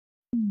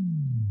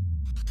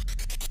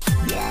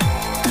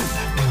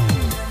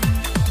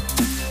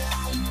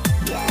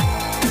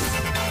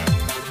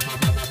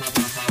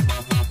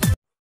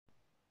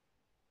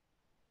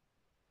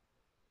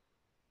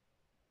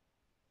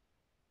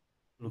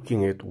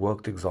looking at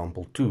worked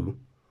example 2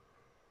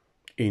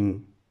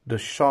 in the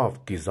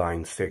shaft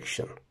design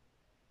section.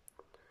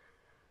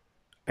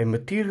 A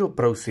material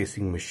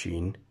processing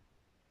machine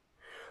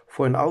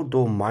for an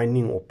outdoor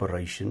mining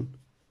operation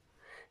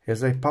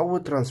has a power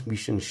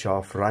transmission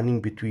shaft running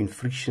between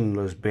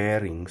frictionless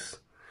bearings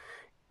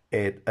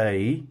at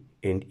A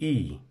and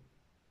E.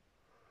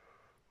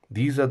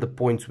 These are the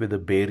points where the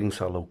bearings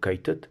are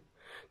located.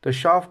 The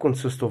shaft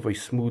consists of a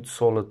smooth,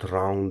 solid,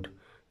 round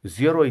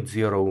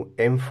 080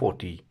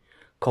 M40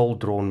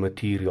 cold drawn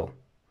material.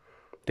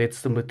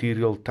 That's the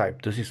material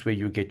type. This is where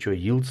you get your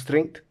yield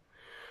strength,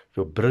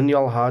 your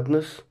Brinell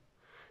hardness,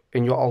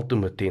 and your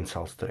ultimate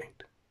tensile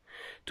strength.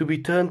 To be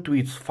turned to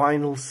its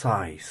final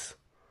size,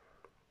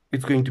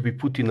 it's going to be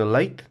put in a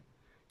lathe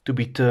to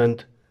be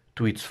turned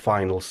to its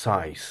final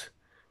size.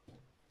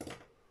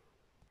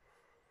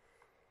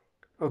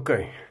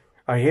 Okay,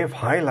 I have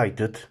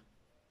highlighted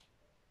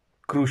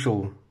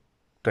crucial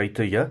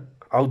data here.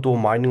 Outdoor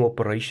mining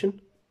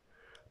operation,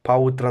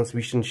 power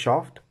transmission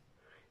shaft,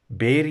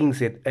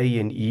 bearings at A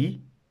and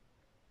E,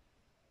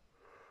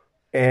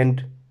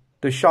 and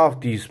the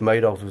shaft is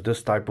made out of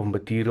this type of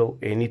material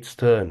and it's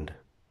turned,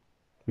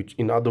 which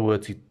in other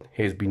words it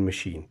has been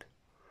machined.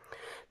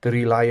 The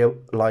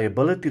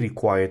reliability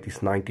required is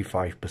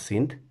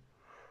 95%.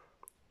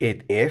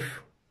 At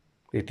F,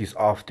 that is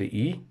after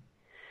E,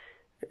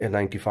 at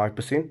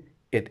 95%.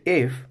 At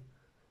F,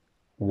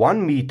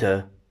 1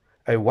 meter,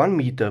 a 1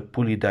 meter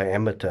pulley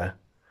diameter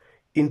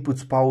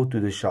inputs power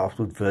to the shaft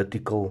with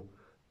vertical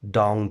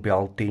down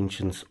belt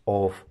tensions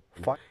of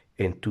 5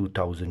 and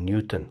 2000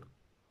 Newton.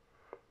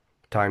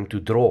 Time to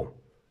draw.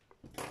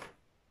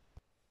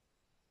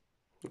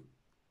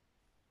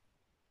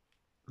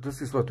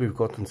 This is what we've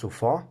gotten so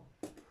far.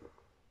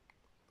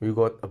 We've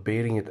got a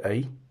bearing at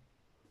A.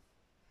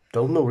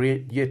 Don't know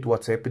yet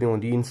what's happening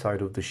on the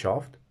inside of the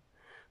shaft.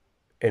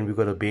 And we've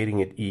got a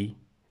bearing at E.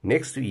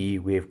 Next to E,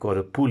 we've got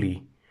a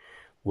pulley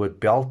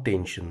with belt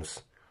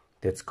tensions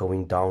that's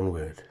going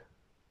downward.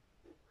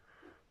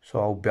 So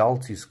our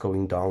belt is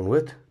going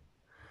downward.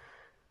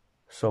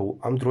 So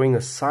I'm drawing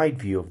a side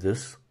view of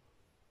this.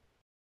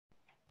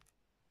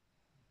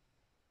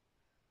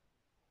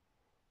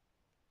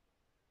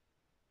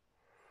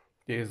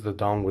 There's the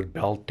downward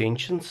belt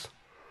tensions,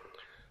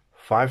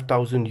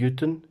 5000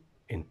 Newton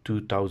and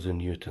 2000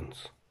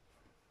 Newtons.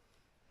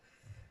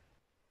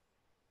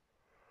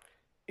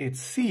 At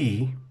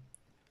C,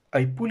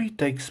 a pulley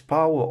takes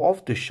power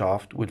off the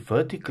shaft with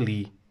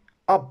vertically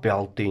up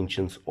belt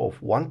tensions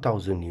of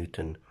 1000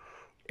 Newton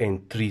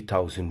and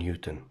 3000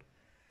 Newton.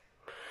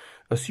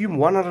 Assume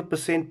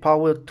 100%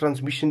 power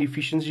transmission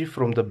efficiency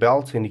from the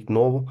belts and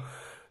ignore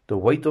the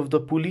weight of the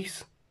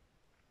pulleys.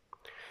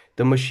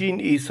 The machine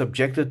is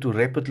subjected to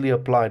rapidly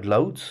applied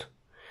loads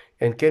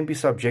and can be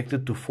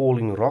subjected to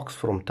falling rocks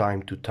from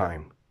time to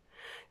time.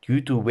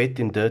 Due to wet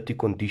and dirty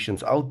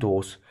conditions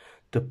outdoors,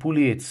 the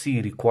pulley at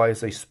C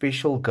requires a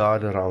special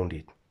guard around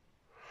it.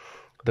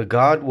 The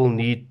guard will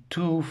need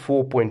two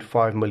 4.5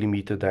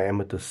 mm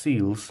diameter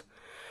seals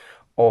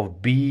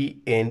of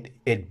B and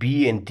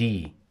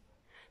D.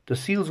 The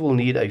seals will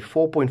need a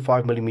 4.5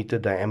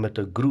 mm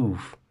diameter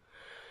groove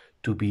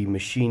to be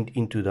machined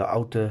into the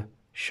outer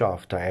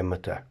shaft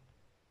diameter.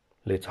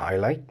 Let's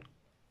highlight.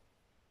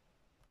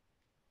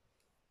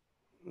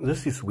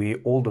 This is where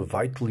all the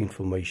vital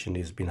information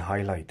has been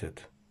highlighted.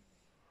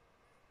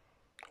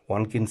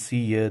 One can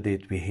see here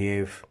that we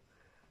have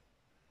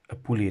a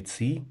pulley at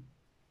C,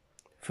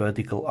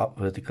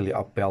 vertically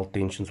up belt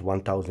tensions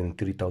 1000 and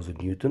 3000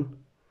 Newton.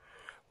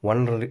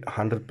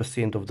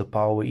 100% of the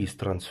power is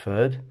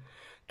transferred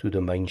to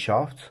the main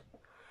shaft.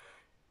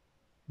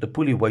 The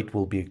pulley weight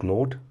will be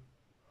ignored.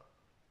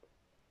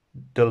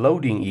 The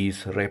loading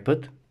is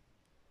rapid,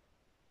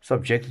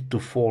 subjected to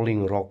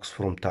falling rocks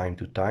from time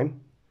to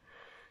time,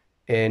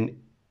 and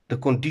the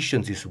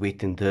conditions is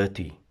wet and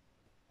dirty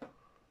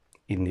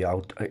in the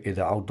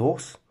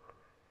outdoors.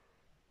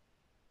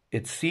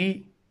 At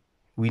C,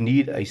 we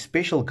need a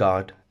special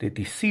guard that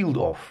is sealed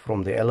off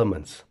from the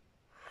elements.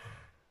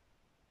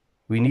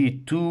 We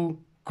need two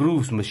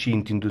grooves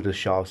machined into the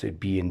shafts at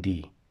B and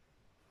D.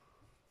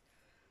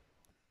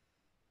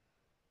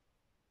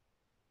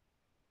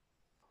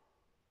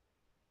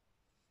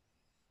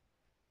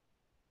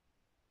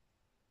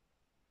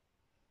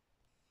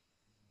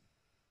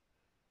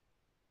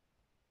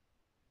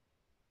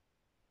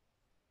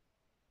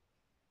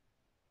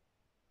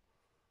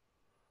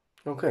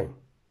 Okay,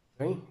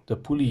 the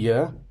pulley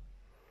here,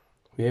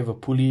 we have a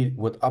pulley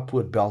with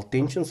upward belt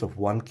tensions of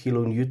 1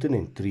 kilonewton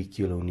and 3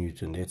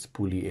 kilonewton. That's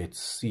pulley at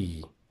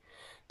C.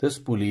 This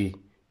pulley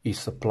is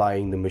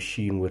supplying the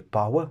machine with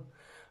power.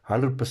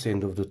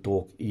 100% of the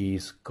torque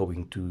is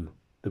going to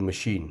the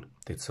machine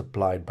that's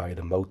supplied by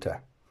the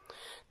motor.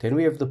 Then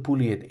we have the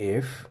pulley at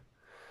F,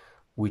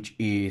 which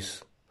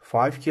is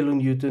 5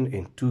 kilonewton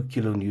and 2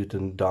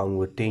 kilonewton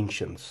downward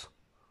tensions.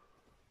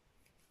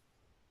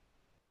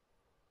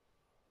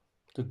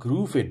 The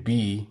groove at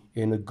B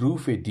and the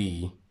groove at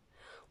D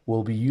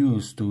will be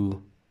used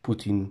to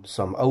put in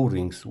some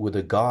O-rings with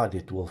a guard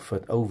that will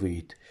fit over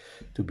it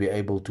to be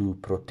able to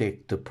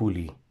protect the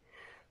pulley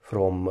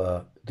from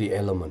the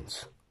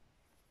elements.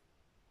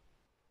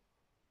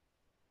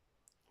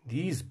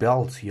 These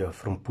belts here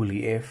from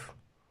pulley F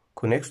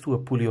connects to a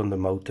pulley on the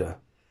motor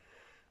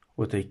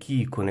with a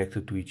key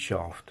connected to its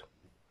shaft,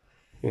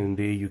 and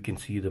there you can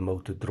see the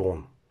motor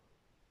drawn.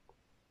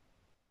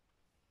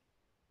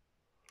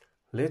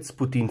 Let's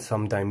put in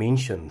some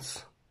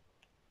dimensions.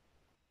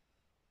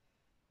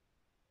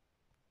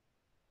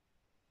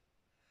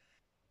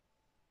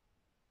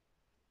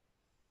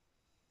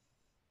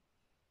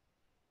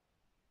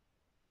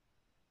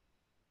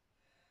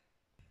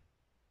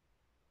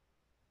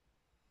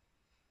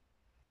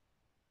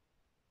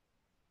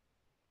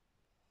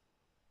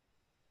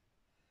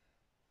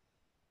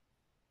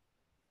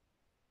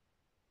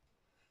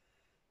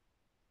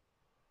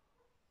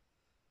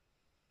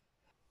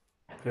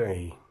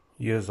 Okay,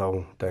 here's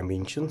our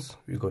dimensions.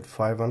 We got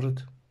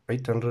 500,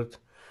 800.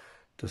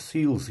 The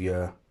seals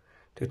here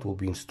that will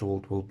be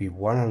installed will be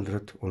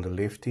 100 on the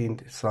left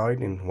hand side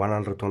and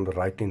 100 on the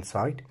right hand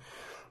side.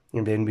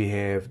 And then we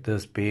have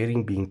this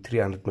bearing being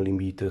 300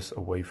 millimeters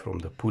away from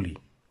the pulley.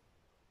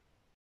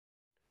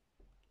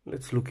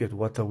 Let's look at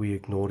what are we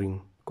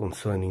ignoring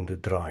concerning the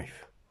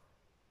drive.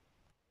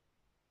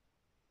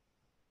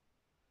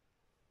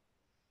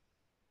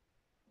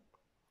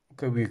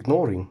 Okay, we're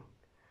ignoring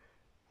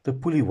the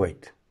pulley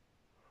weight.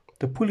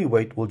 The pulley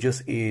weight will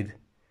just add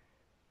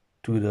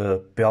to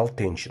the belt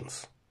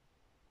tensions.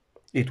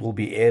 It will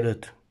be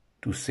added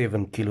to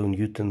 7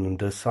 kilonewton on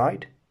this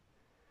side.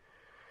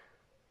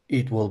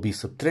 It will be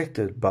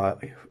subtracted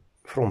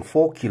from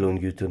 4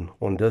 kilonewton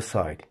on this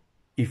side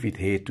if it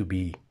had to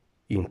be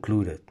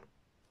included.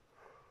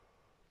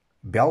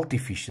 Belt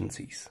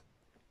efficiencies.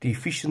 The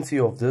efficiency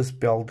of this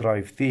belt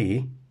drive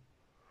there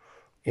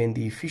and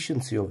the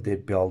efficiency of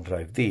that belt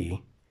drive there.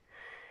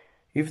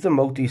 If the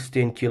motor is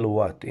 10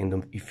 kilowatt and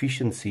the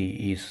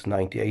efficiency is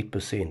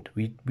 98%,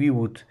 we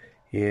would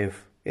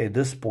have, at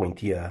this point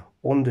here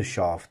on the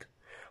shaft,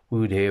 we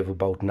would have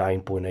about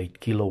 9.8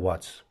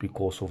 kilowatts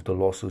because of the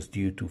losses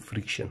due to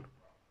friction.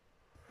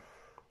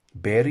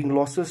 Bearing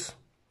losses,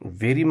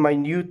 very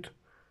minute,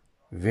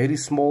 very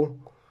small.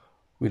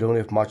 We don't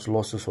have much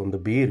losses on the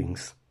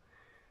bearings.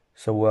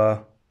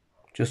 So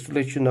just to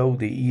let you know,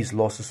 there is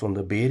losses on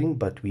the bearings,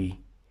 but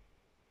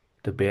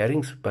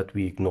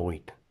we ignore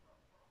it.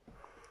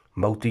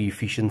 Motor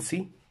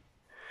efficiency.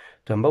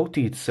 The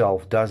motor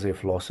itself does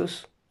have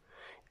losses.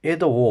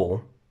 At the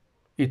wall,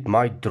 it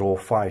might draw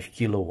 5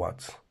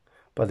 kilowatts,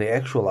 but the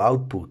actual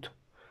output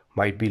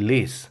might be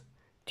less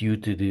due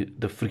to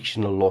the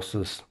frictional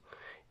losses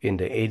and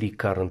the eddy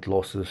current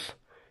losses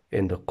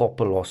and the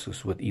copper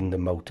losses within the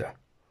motor.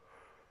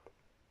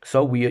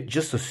 So we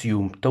just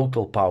assume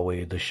total power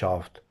at the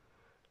shaft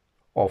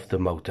of the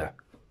motor,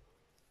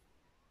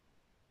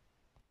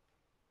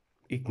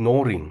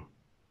 ignoring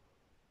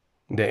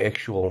the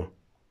actual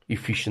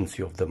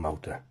efficiency of the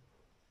motor.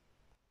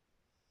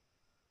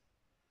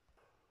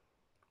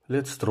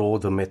 Let's draw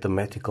the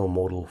mathematical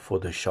model for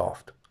the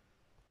shaft.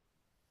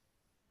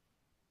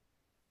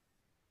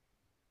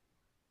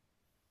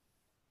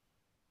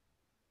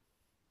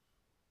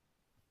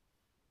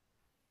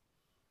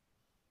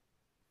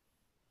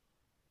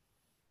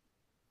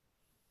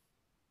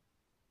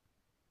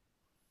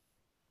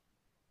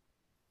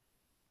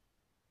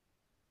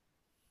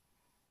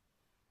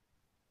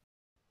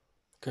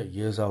 Okay,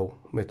 here's our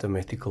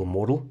mathematical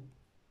model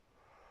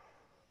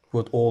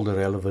with all the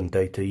relevant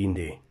data in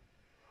there.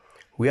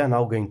 We are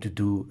now going to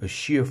do a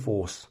shear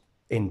force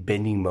and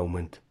bending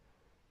moment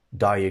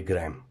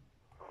diagram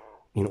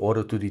in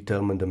order to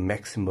determine the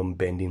maximum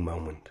bending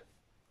moment.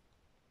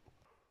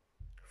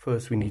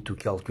 First, we need to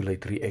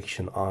calculate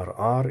reaction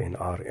RR and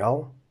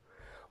RL.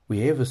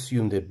 We have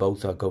assumed that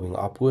both are going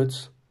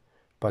upwards,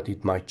 but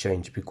it might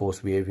change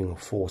because we're having a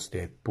force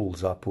that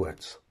pulls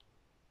upwards.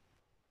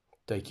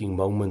 Taking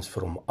moments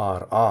from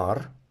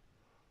RR,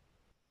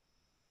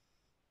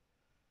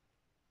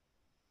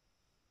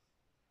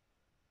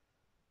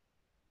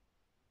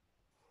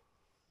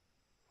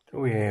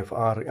 we have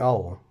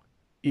RL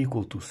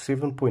equal to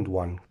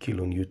 7.1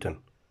 kilonewton.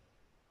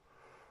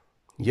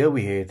 Here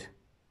we had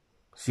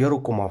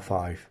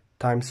 0.5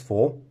 times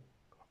 4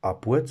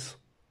 upwards,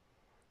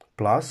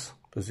 plus,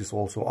 this is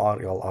also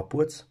RL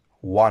upwards,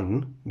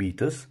 1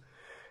 meters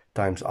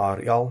times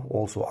RL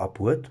also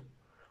upward,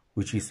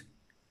 which is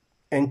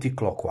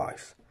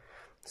anti-clockwise.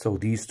 So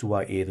these two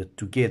are added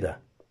together,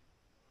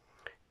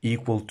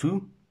 equal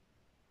to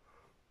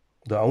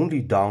the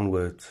only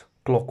downward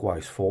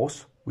clockwise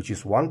force, which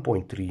is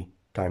 1.3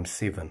 times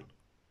 7.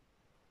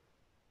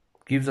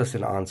 Gives us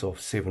an answer of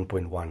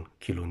 7.1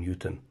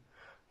 kilonewton.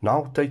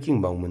 Now taking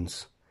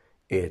moments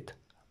at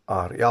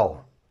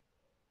RL.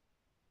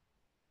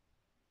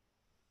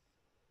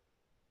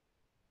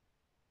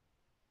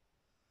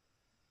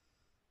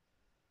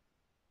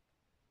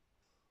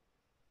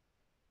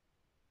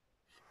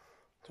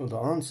 So the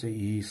answer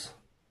is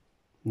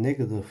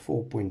negative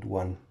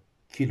 4.1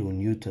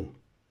 kilonewton.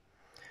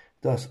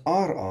 Thus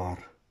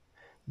RR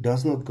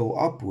does not go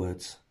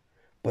upwards,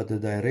 but the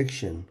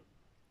direction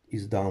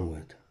is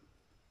downward.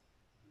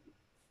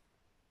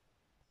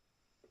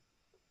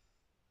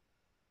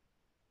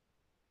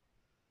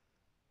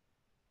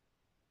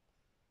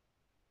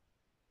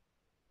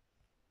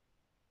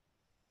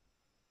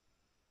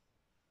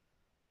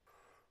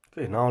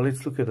 Okay, now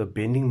let's look at the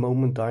bending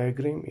moment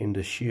diagram and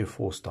the shear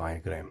force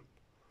diagram.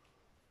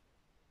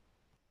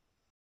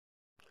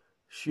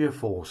 Shear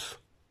force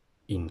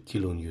in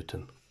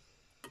kilonewton.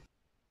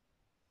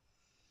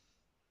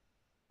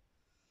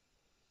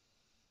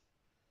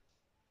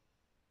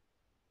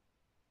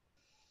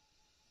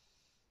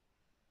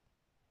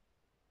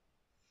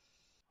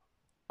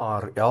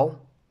 RL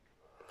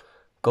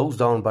goes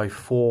down by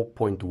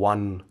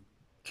 4.1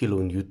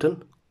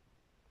 kilonewton.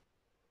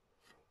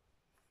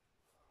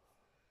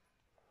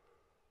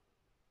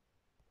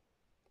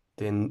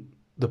 Then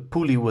the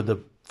pulley with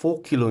the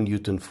 4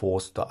 kilonewton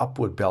force, the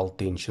upward belt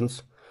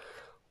tensions,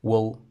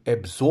 will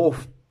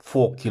absorb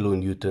 4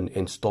 kilonewton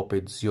and stop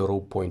at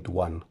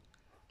 0.1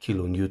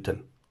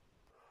 kilonewton.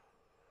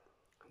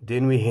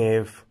 Then we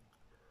have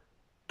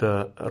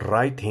the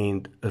right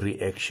hand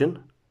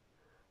reaction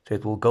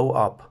that will go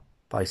up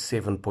by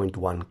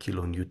 7.1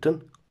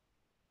 kilonewton.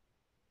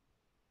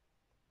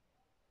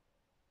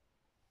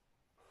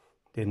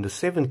 Then the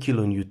 7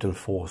 kilonewton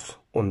force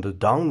on the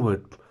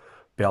downward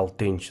belt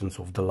tensions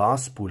of the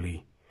last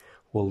pulley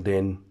will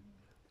then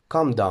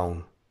come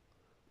down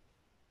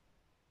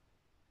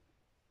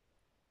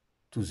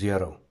to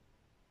 0.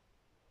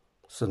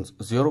 Since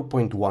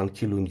 0.1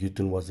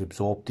 kilonewton was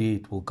absorbed there,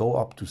 it will go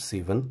up to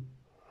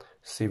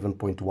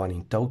 7.1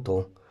 in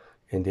total,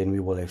 and then we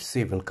will have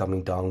 7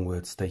 coming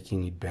downwards,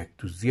 taking it back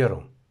to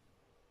 0.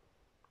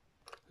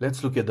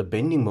 Let's look at the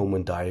bending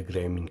moment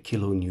diagram in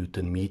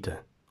kilonewton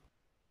meter.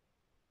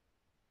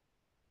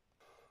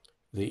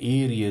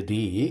 The area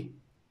there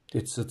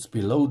that sits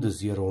below the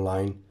 0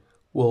 line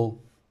will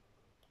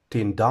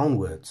tend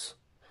downwards.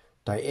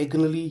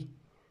 Diagonally,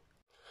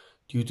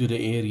 due to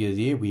the area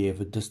there, we have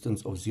a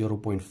distance of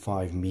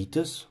 0.5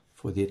 meters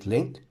for that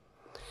length.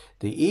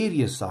 The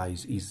area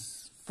size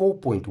is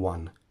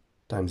 4.1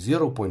 times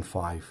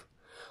 0.5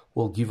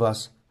 will give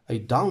us a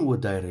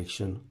downward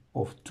direction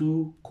of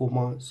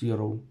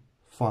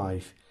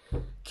 2.05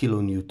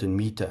 kilonewton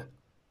meter.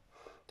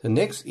 The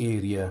next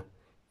area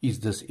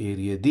is this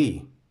area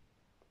there,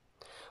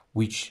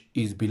 which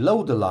is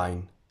below the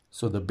line,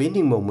 so the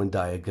bending moment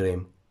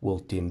diagram will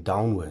tend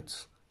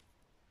downwards.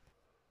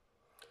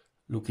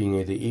 Looking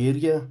at the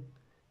area,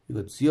 you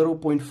got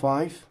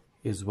 0.5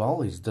 as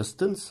well as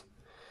distance,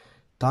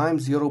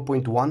 times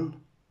 0.1,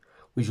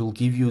 which will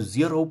give you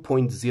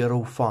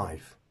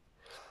 0.05.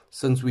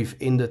 Since we've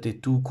ended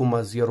at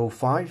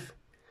 2.05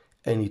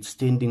 and it's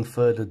tending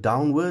further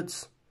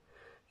downwards,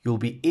 you'll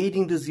be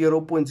adding the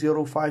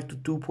 0.05 to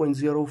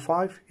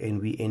 2.05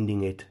 and we're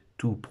ending at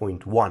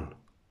 2.1.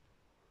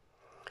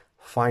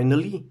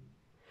 Finally,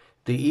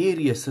 the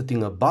area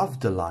sitting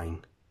above the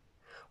line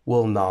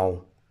will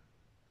now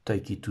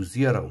take it to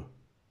 0.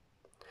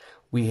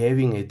 We're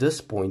having at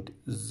this point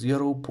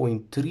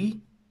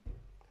 0.3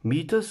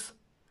 meters,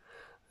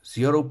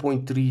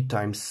 0.3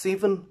 times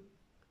 7.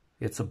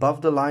 It's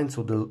above the line,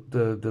 so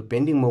the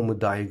bending moment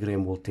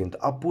diagram will tend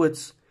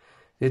upwards.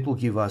 That will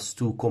give us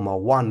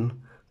 2.1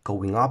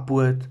 going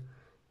upward,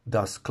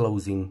 thus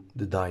closing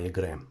the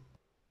diagram.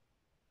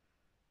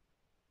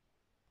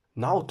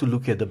 Now to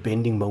look at the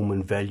bending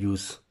moment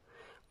values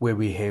where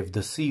we have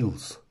the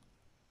seals.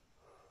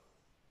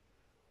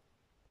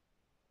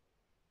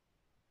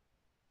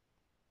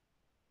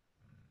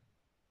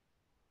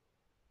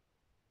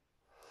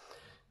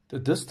 The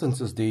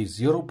distances there is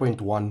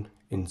 0.1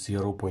 and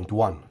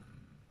 0.1.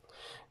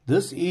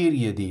 This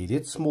area there,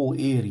 that small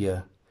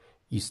area,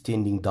 is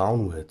tending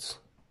downwards.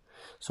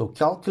 So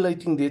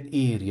calculating that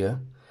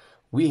area,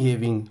 we're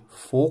having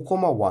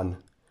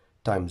 4.1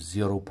 times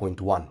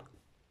 0.1.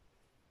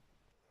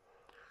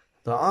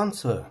 The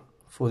answer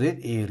for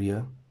that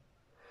area,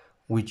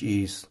 which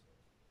is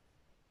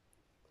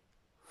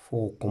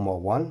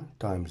 4.1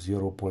 times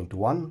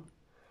 0.1,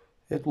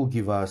 that will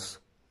give us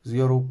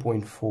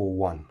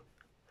 0.41.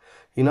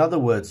 In other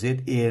words,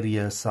 that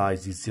area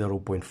size is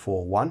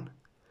 0.41.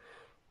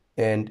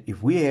 And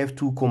if we have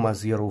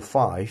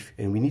 2.05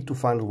 and we need to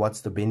find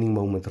what's the bending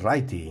moment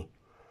right there,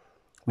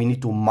 we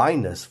need to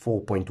minus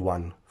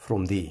 4.1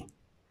 from there.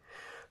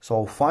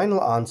 So our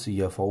final answer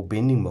here for our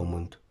bending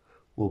moment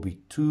will be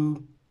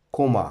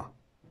 2.0.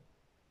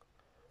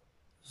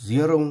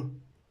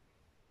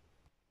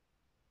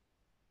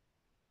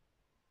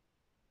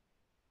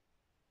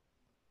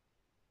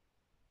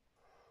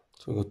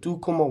 So we got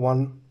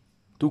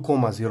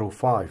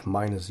 2.05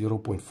 minus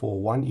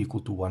 0.41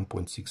 equal to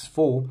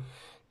 1.64.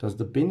 Thus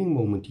the bending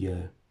moment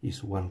here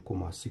is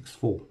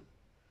 1.64.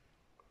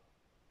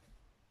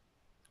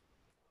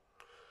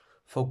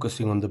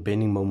 Focusing on the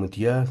bending moment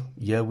here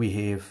we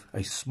have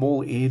a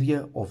small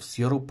area of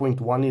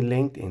 0.1 in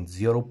length and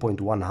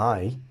 0.1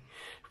 high.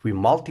 If we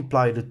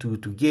multiply the two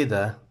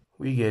together,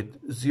 we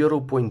get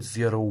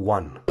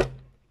 0.01.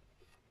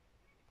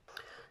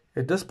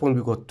 At this point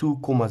we got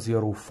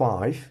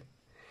 2,05.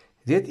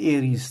 That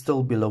area is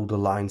still below the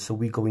line, so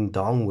we're going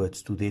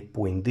downwards to that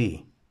point there.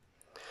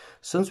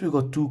 Since we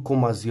got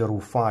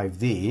 2,05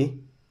 there,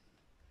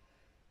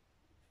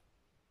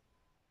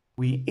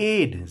 we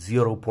add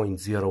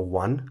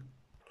 0.01,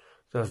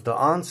 thus the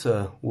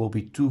answer will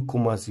be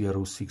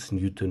 2,06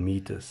 Newton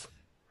meters.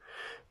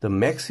 The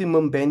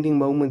maximum bending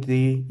moment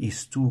there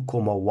is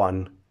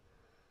 2,1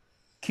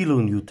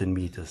 kilonewton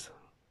meters.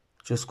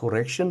 Just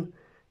correction,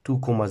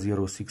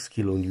 2,06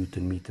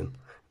 kilonewton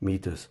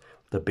meters.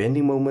 The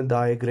bending moment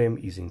diagram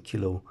is in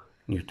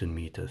kilonewton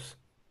meters.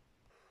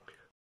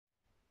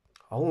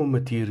 Our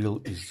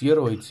material is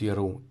 080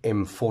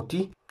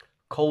 M40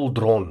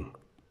 cauldron.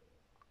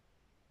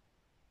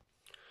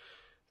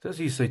 This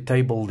is a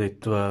table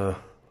that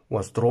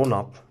was drawn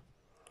up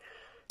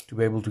to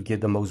be able to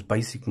get the most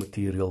basic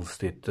materials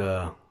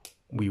that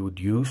we would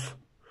use.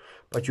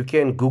 But you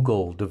can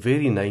Google the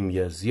very name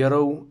here,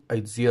 080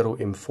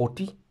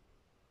 M40,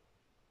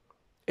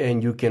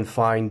 and you can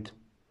find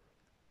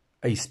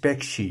a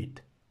spec sheet.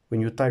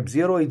 When you type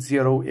 080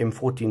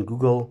 M40 in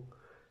Google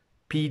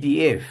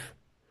PDF,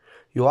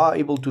 you are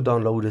able to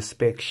download a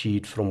spec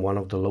sheet from one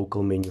of the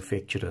local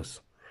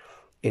manufacturers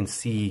and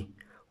see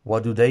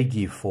what do they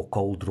give for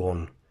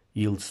cauldron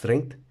yield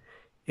strength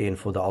and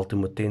for the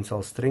ultimate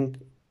tensile strength,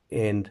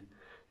 and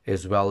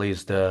as well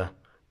as the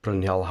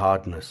Fresnel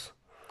hardness.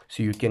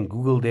 So you can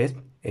Google that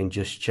and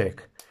just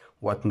check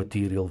what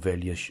material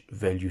values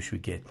you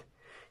get.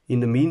 In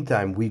the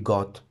meantime, we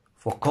got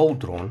for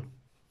cauldron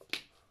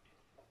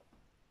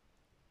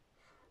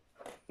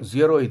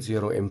 080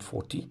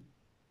 M40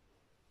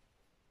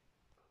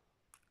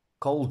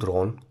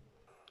 cauldron,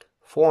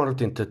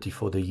 430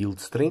 for the yield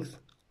strength,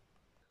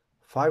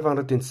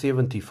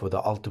 570 for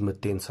the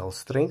ultimate tensile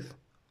strength,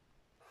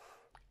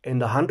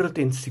 and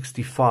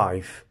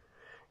 165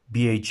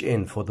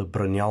 BHN for the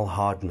Fresnel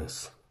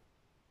hardness.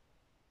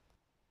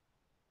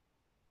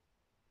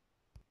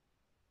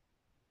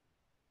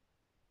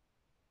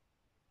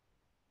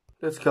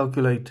 Let's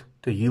calculate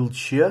the yield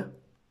shear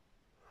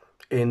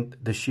and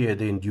the shear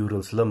the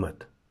endurance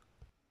limit.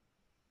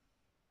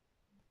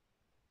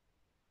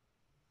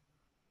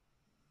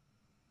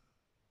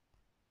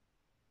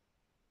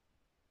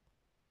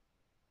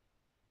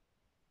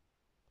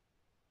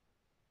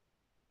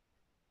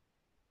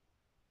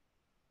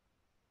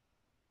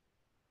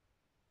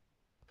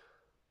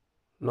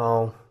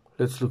 Now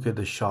let's look at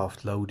the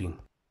shaft loading.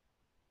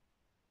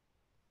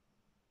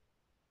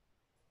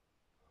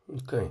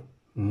 Okay,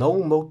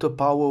 no motor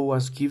power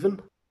was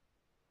given,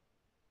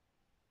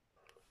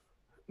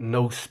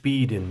 no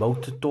speed and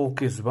motor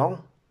torque as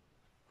well,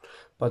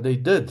 but they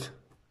did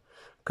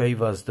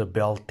give us the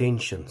belt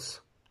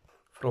tensions.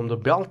 From the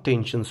belt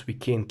tensions we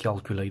can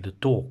calculate the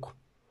torque,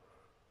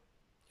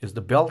 as the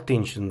belt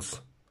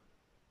tensions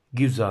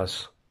gives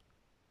us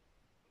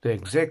the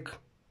exact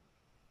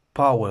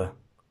power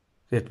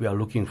that we are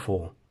looking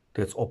for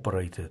that's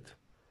operating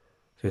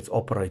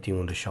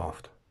on the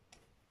shaft.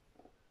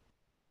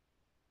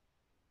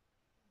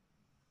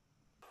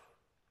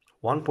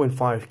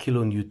 1.5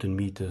 kilonewton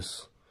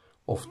meters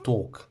of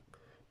torque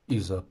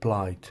is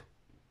applied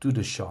to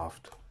the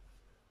shaft.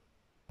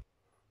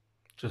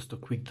 Just a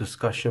quick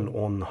discussion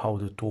on how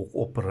the torque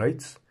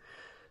operates.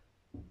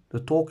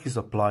 The torque is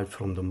applied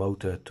from the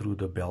motor through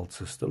the belt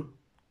system,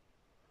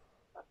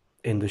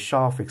 and the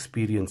shaft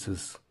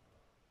experiences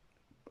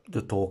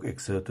the torque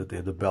exerted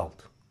at the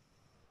belt.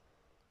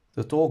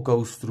 The torque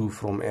goes through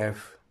from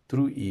F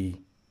through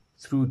E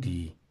through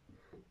D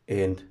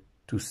and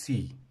to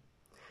C.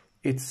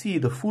 At C,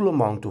 the full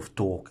amount of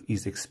torque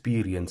is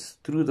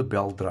experienced through the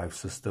belt drive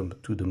system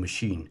to the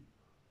machine.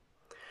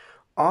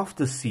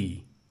 After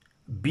C,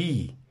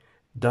 B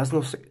does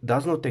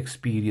not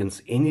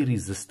experience any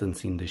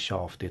resistance in the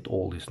shaft at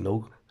all. There's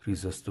no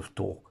resistive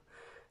torque.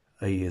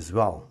 A as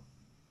well.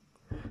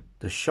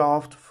 The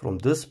shaft from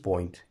this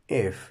point,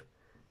 F,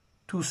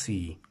 to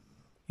C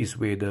is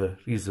where the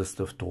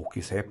resistive torque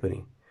is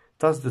happening.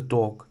 Thus the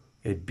torque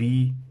at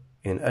B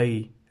and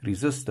A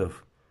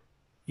resistive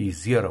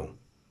is 0.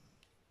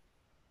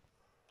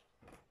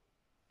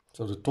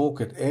 So the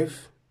torque at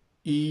F,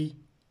 E,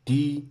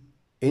 D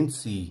and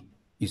C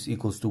is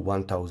equals to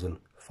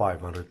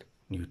 1,500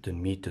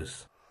 Newton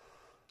meters.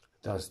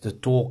 Thus the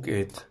torque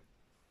at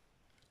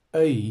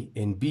A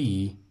and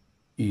B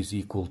is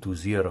equal to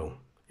 0,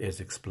 as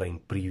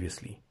explained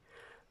previously.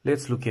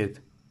 Let's look at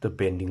the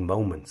bending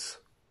moments.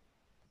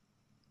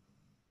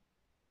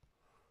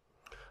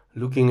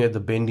 Looking at the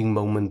bending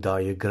moment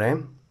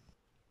diagram,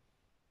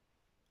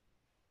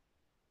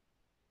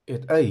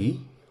 at A,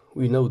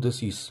 we know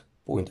this is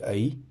point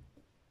A.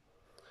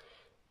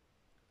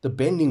 The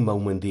bending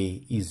moment there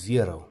is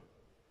 0.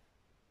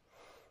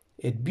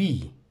 At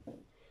B,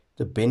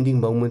 the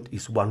bending moment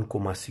is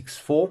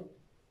 1,64.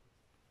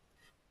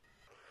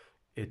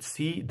 At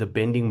C, the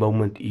bending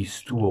moment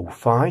is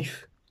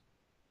 205.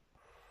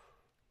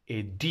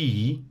 At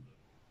D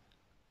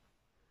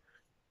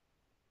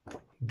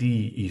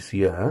is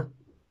here,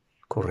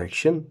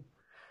 correction,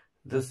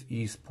 this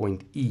is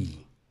point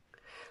E.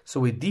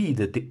 So at D,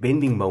 the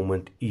bending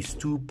moment is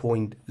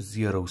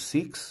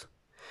 2.06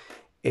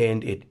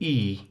 and at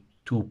E,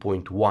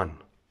 2.1.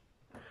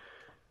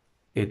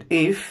 At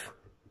F,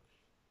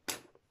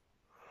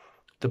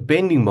 the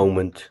bending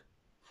moment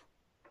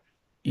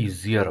is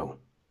 0.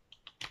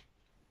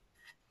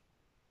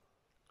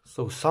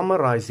 So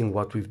summarizing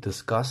what we've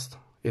discussed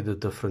at the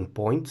different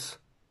points,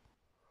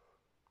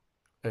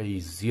 A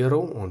is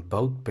 0 on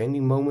both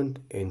bending moment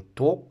and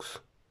torques.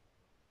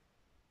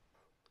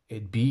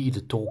 At B,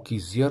 the torque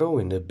is 0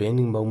 and the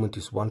bending moment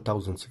is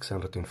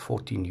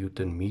 1640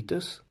 Newton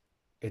meters.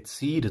 At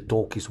C, the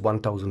torque is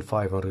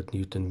 1500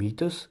 Newton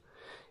meters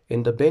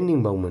and the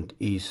bending moment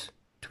is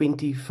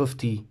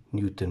 2050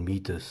 Newton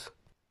meters.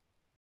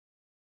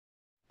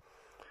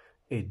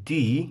 At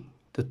D,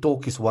 the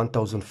torque is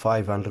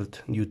 1500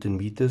 Newton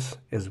meters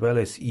as well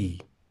as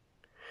E.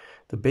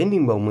 The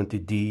bending moment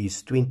at D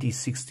is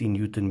 2060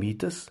 Newton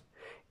meters,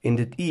 and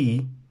at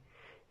E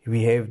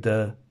we have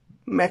the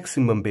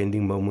maximum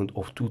bending moment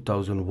of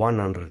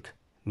 2100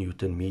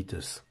 Newton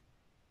meters.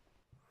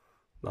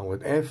 Now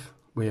at F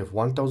we have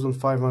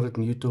 1500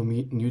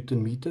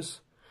 Newton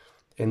meters,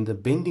 and the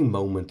bending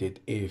moment at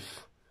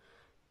F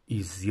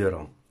is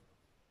 0.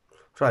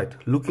 Right,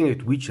 looking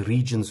at which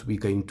regions we're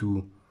going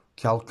to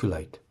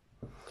calculate.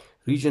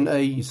 Region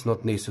A is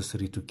not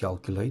necessary to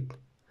calculate.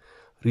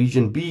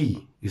 Region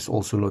B is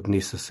also not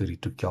necessary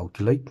to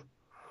calculate.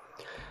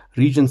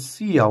 Region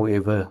C,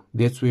 however,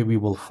 that's where we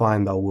will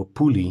find our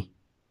pulley,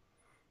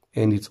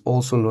 and it's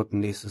also not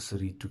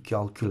necessary to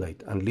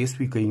calculate unless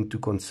we're going to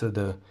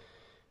consider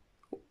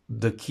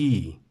the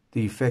key,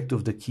 the effect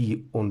of the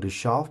key on the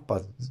shaft,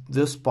 but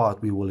this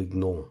part we will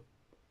ignore.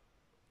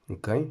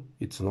 Okay,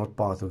 it's not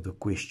part of the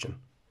question.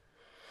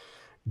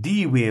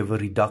 D, we have a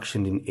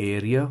reduction in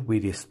area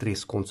where there's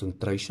stress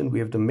concentration. We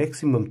have the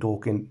maximum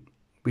torque and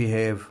we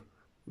have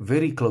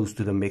very close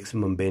to the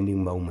maximum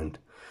bending moment.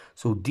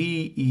 So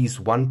D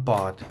is one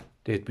part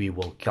that we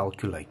will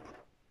calculate.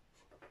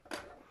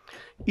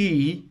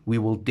 E, we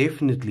will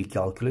definitely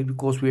calculate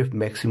because we have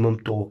maximum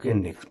torque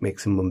and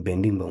maximum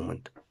bending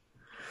moment.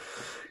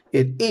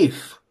 At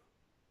F,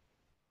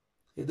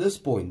 at this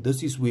point,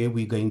 this is where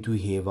we're going to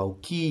have our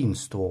key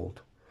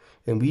installed.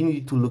 And we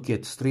need to look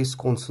at stress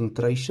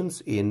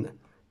concentrations and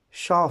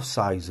shaft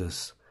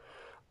sizes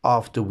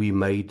after we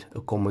made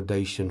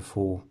accommodation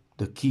for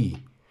the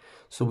key.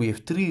 So we have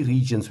three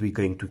regions we're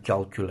going to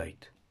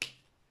calculate.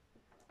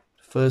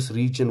 First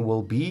region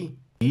will be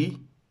E,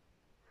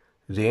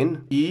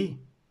 then E,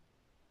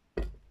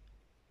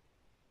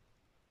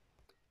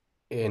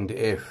 and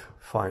F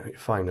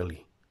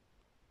finally.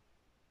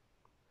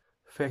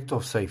 Factor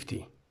of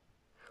safety.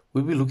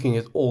 We'll be looking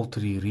at all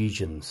three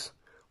regions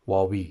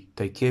while we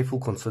take careful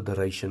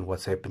consideration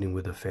what's happening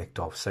with the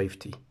factor of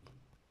safety.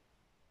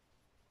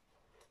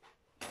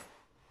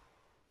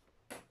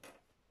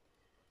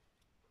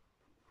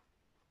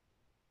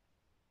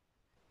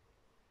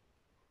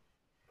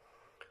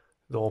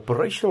 The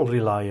operational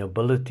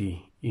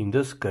reliability in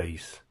this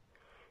case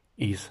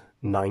is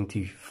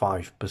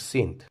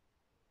 95%.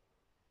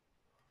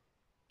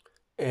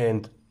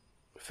 And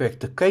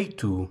factor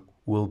K2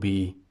 will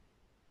be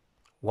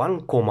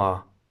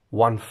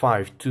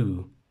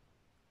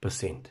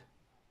 1,152%.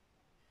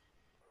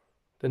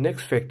 The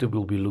next factor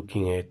we'll be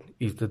looking at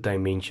is the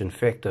dimension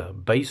factor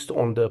based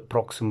on the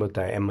approximate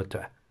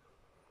diameter.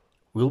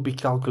 We'll be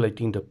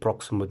calculating the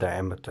approximate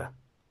diameter.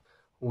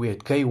 We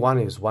had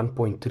K1 is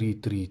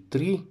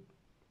 1.333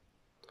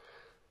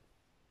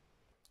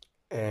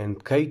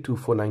 and K2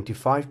 for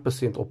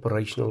 95%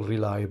 operational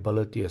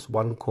reliability is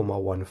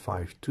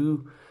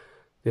 1,152.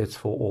 That's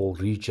for all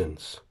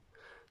regions.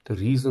 The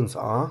reasons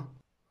are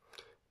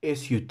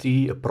SUT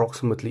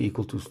approximately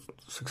equal to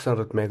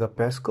 600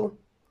 megapascal,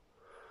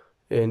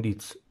 and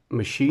it's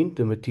machined,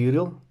 the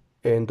material,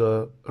 and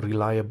the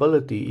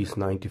reliability is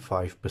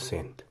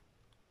 95%.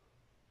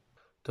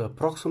 The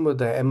approximate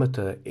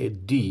diameter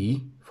at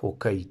D for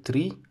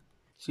K3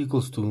 is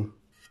equals to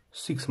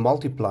 6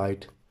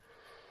 multiplied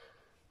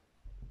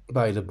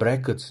by the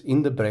brackets.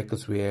 In the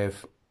brackets we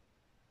have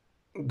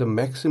the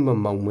maximum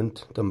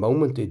moment, the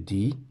moment at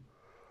D,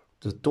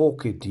 the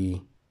torque at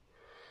D,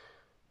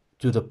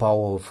 to the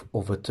power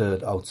of a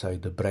third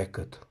outside the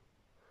bracket.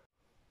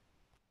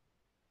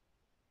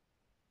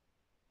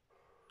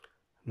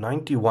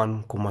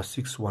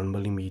 91.61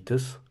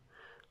 millimeters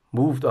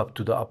moved up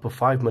to the upper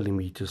 5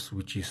 millimeters,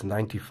 which is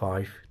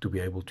 95, to be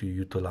able to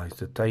utilize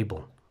the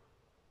table.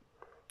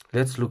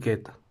 Let's look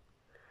at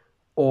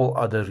all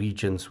other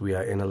regions we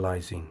are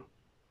analyzing,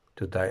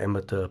 the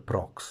diameter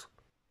approx.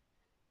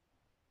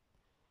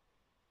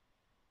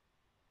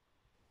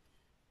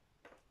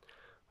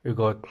 We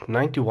got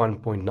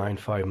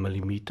 91.95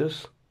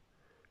 millimeters,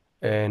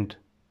 and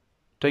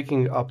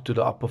taking it up to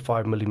the upper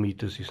 5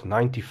 millimeters is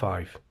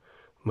 95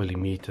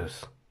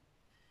 millimeters.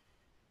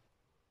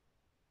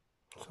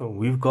 So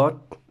we've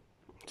got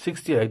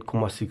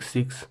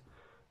 68.66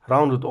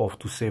 rounded off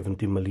to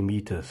 70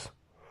 millimeters.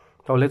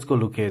 Now let's go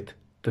look at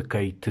the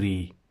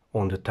K3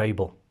 on the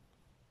table.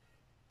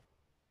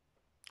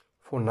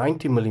 For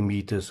 90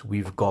 millimeters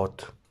we've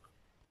got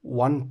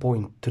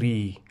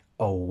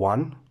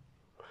 1.301,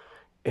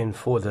 and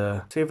for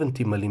the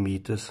 70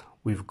 millimeters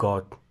we've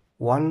got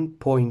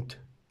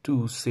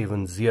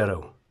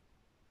 1.270.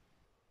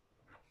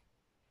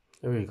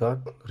 There we got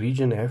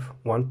region F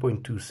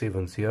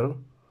 1.270,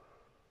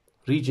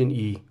 region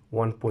E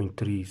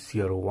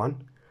 1.301,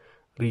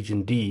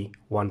 region D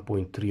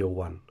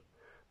 1.301.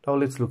 Now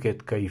let's look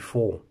at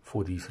K4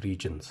 for these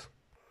regions.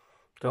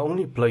 The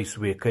only place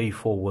where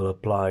K4 will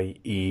apply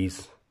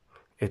is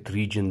at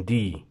region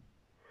D.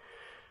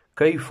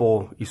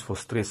 K4 is for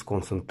stress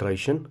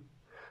concentration.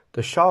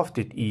 The shaft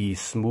at E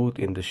is smooth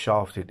and the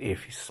shaft at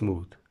F is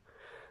smooth.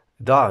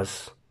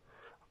 Thus,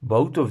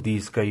 both of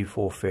these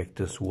K4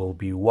 factors will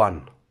be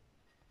 1.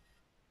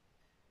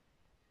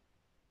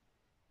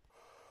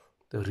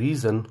 The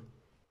reason,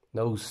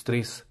 no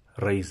stress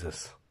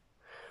raises.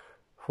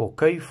 For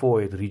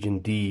K4 at region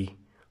D,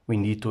 we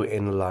need to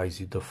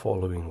analyze it the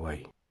following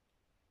way.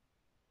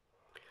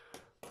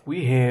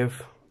 We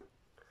have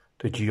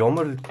the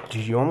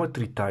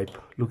geometry type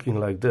looking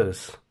like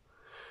this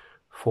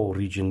for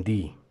region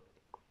D.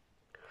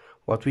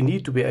 What we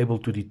need to be able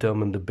to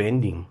determine the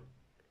bending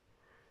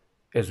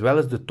as well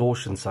as the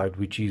torsion side,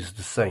 which is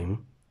the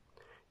same,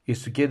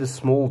 is to get a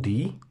small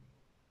d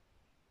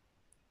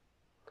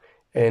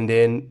and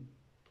then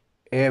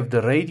have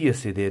the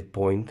radius at that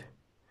point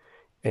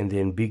and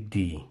then big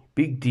D.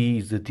 Big D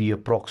is the d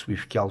approx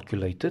we've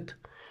calculated.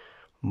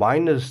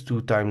 Minus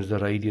 2 times the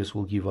radius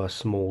will give us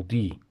small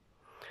d.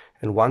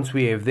 And once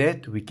we have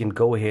that, we can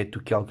go ahead to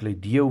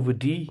calculate d over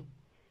d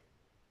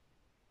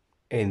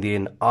and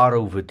then r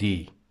over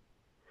d.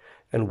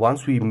 And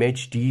once we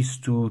match these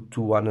two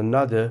to one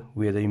another,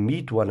 where they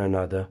meet one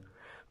another,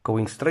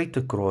 going straight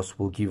across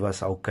will give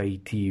us our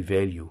KT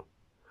value.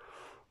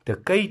 The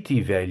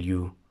KT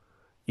value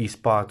is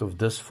part of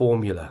this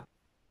formula.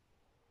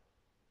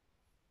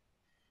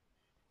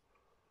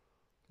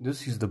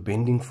 This is the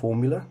bending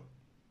formula.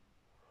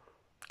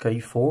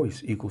 K4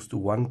 is equals to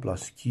 1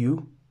 plus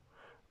Q,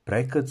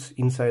 brackets,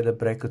 inside the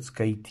brackets,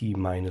 KT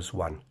minus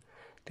 1.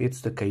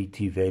 That's the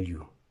KT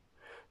value.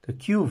 The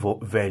Q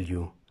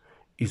value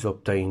is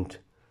obtained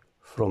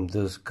from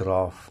this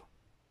graph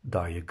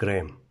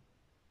diagram.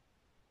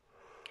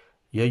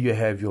 Here you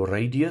have your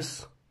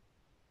radius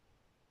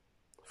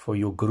for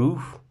your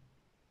groove,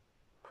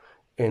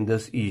 and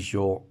this is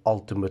your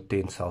ultimate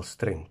tensile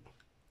strength.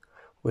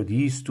 Where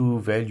these two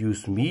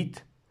values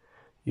meet,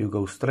 you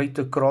go straight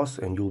across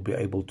and you'll be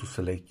able to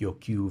select your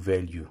Q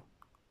value.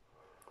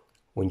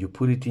 When you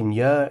put it in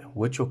here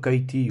with your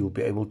KT, you'll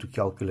be able to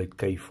calculate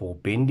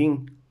K4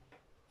 bending.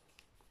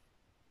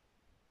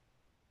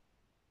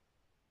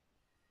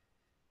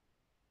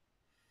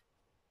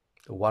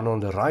 The one on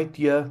the right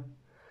here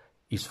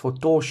is for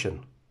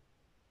torsion.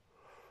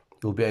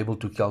 You'll be able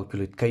to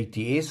calculate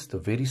KTS, the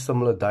very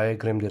similar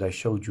diagram that I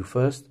showed you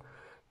first.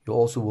 You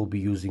also will be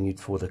using it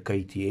for the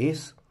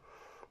KTS,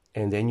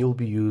 and then you'll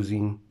be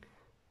using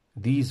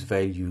these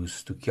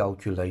values to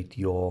calculate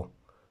your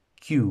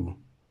Q,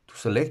 to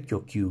select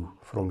your Q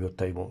from your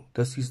table.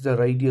 This is the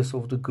radius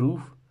of the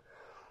groove.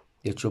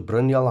 That's your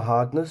Brinell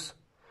hardness,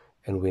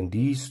 and when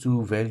these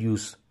two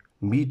values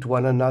meet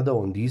one another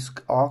on these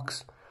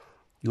arcs,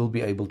 you'll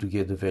be able to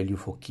get the value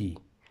for Q.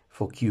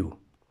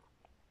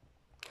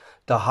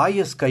 The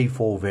highest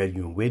K4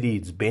 value, whether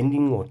it's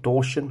bending or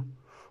torsion,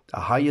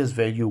 the highest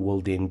value will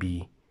then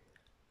be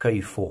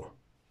K4.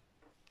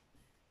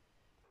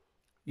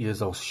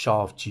 Here's our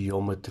shaft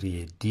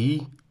geometry at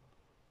D.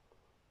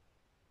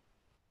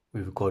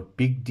 We've got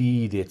big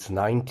D, that's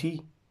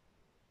 90,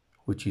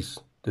 which is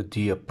the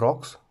D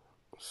approx.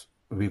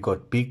 We've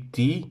got big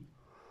D,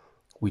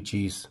 which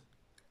is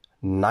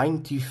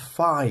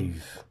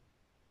 95.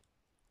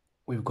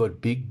 We've got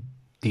big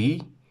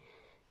D,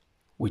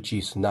 which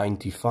is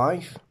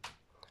 95.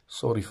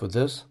 Sorry for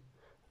this.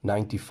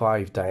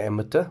 95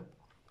 diameter.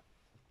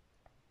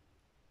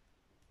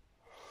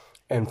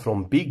 And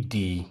from big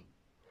D,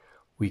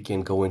 we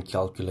can go and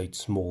calculate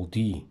small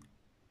d.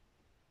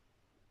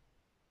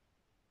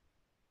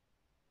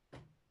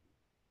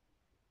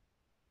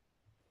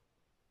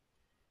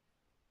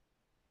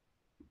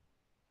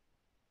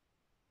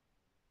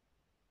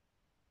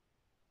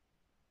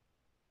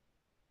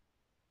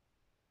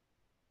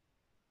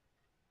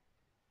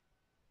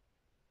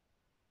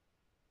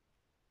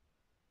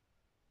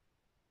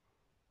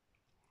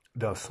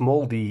 The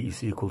small d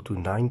is equal to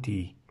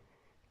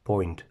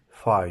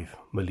 90.5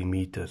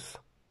 millimeters.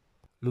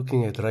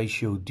 Looking at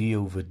ratio d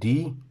over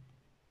d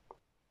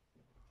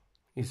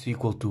is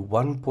equal to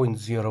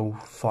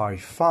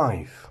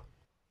 1.055.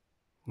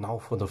 Now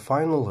for the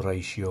final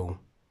ratio,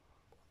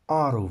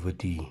 r over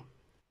d.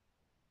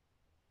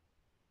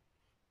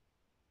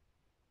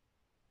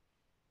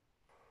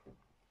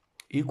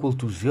 Equal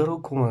to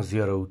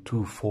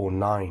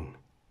 0.0249.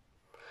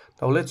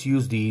 Now let's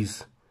use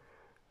these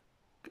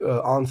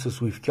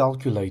answers we've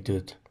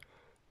calculated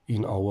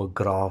in our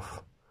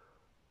graph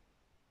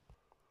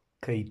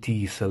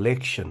KT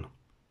selection.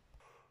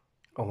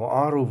 Our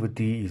R over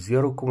D is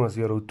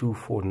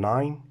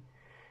 0.0249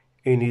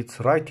 and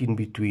it's right in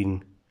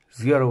between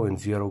 0 and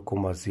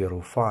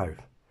 0,05.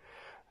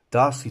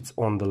 Thus it's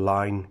on the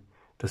line,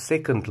 the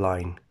second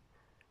line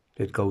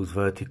that goes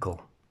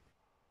vertical.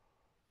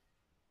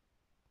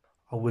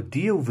 Our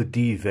d over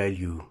d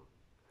value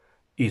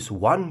is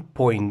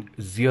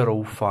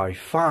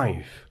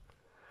 1.055.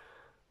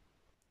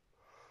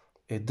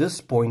 At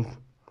this point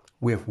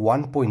we have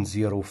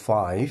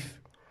 1.05.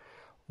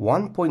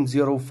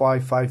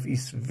 1.055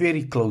 is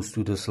very close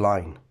to this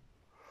line.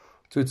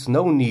 So it's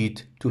no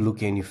need to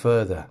look any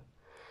further.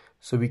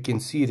 So we can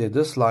see that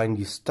this line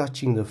is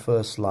touching the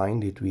first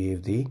line that we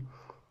have there.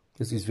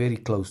 This is very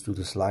close to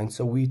this line,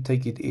 so we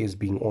take it as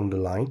being on the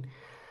line.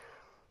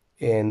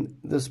 And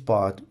this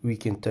part, we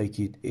can take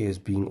it as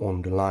being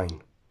on the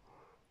line.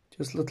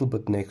 Just a little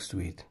bit next to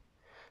it.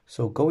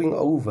 So going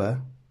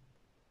over,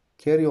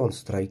 carry on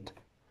straight,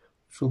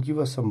 which will give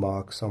us a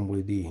mark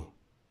somewhere there.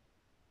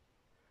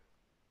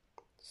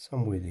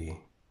 Somewhere there.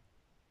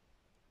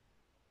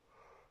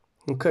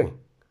 Okay,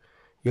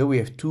 here we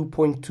have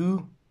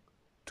 2.2,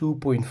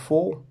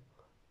 2.4,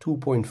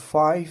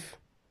 2.5,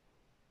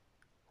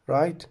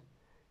 right?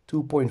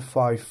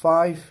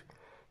 2.55,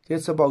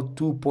 that's about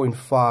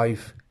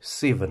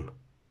 2.57,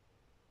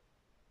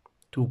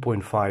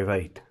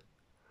 2.58.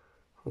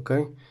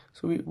 Okay,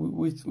 so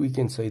we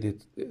can say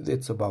that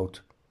that's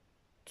about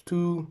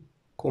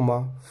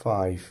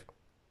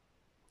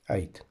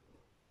 2.58.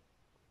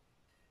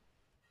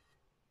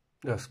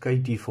 Thus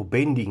KT for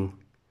bending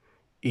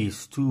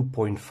is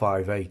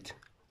 2.58.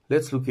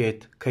 Let's look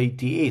at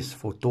KTS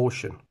for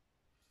torsion.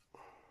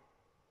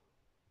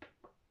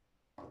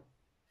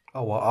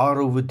 Our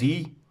R over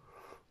D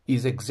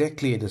is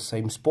exactly at the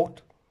same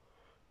spot.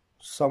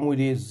 Somewhere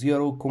there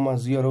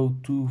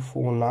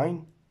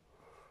 0.0249.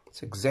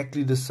 It's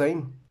exactly the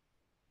same.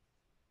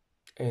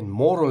 And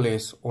more or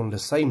less on the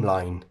same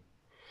line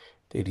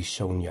that is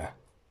shown here.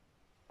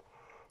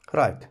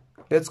 Right,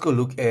 let's go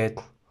look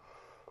at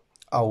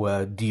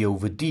our D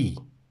over D.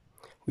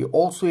 We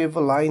also have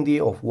a line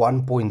there of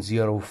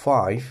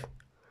 1.05,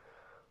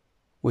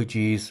 which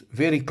is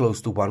very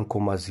close to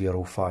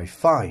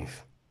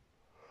 1.055.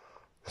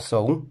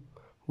 So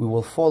we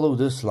will follow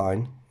this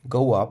line,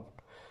 go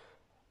up.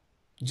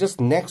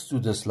 Just next to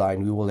this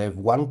line, we will have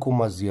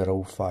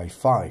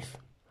 1.055.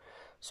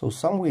 So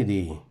somewhere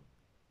there,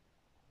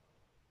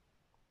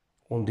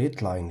 on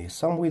that line there,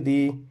 somewhere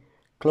there,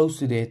 close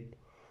to that,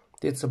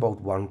 that's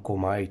about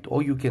 1.8,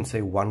 or you can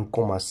say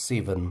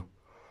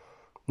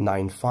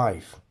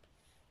 1.795.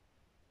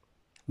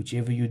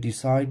 Whichever you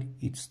decide,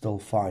 it's still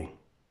fine.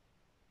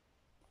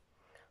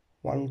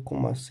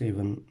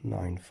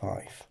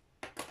 1.795.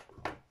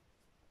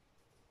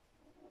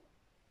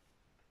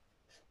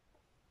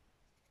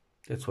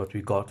 That's what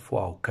we got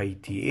for our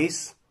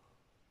KTS.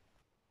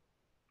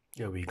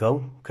 Here we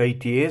go.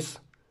 KTS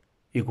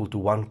equal to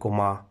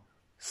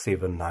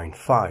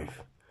 1.795.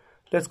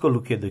 Let's go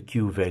look at the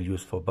Q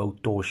values for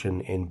both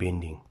torsion and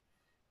bending.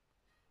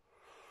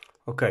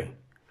 Okay,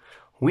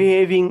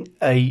 we're having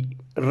a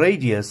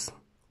radius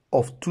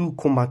of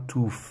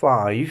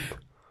 2.25.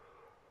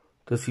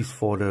 This is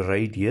for the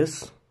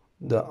radius,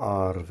 the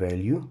R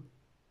value.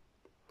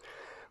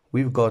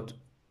 We've got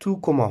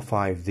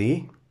 2.5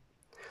 there.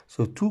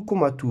 So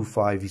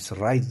 2.25 is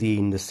right there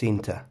in the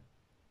center.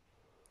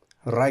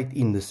 Right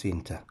in the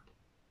center.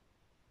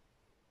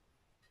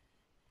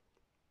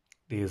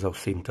 There's our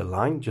center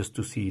line, just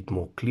to see it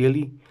more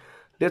clearly.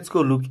 Let's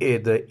go look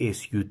at the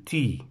SUT.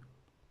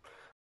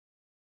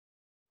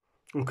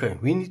 Okay,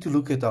 we need to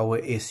look at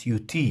our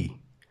SUT.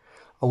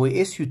 Our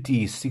SUT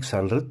is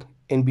 600,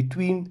 and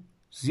between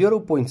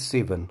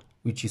 0.7,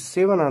 which is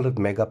 700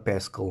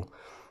 megapascal,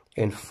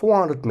 and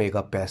 400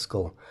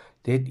 megapascal,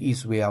 that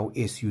is where our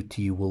SUT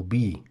will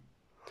be.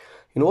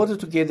 In order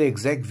to get the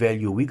exact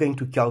value, we're going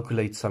to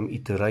calculate some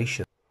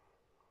iteration.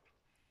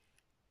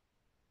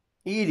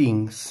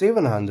 Adding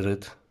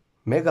 700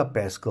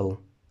 megapascal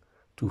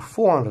to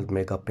 400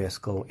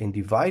 megapascal and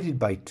divided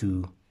by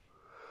 2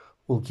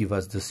 will give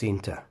us the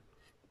center.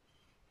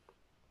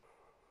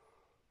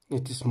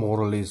 It is more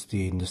or less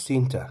there in the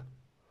center.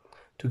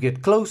 To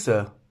get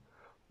closer,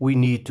 we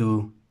need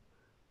to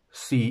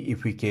see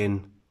if we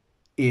can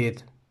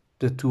add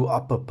the two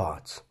upper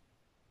parts.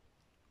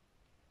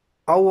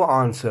 Our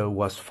answer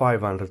was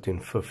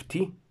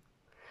 550,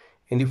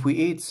 and if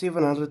we add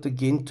 700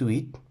 again to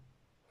it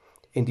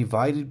and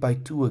divide it by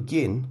 2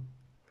 again,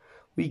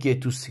 we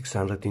get to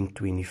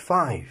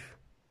 625.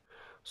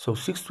 So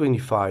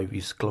 625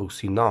 is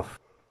close enough.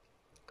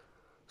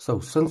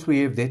 So since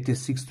we have that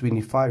is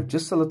 625,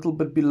 just a little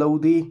bit below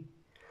there,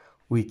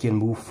 we can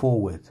move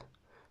forward.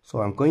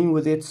 So I'm going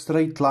with that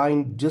straight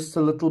line just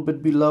a little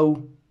bit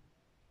below.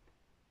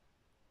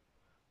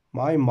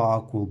 My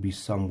mark will be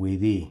somewhere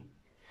there.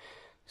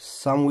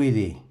 Somewhere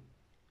there.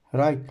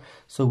 Right?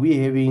 So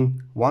we're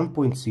having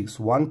 1.6,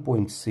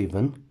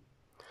 1.7,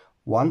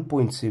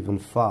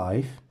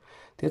 1.75.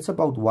 That's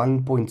about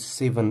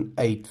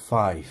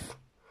 1.785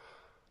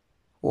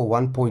 or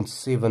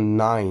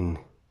 1.79.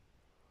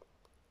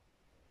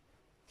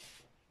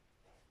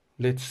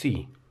 Let's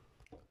see.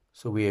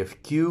 So we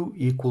have Q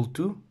equal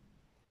to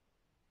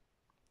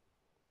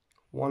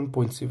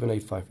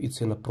 1.785.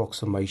 It's an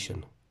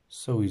approximation.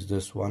 So is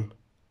this one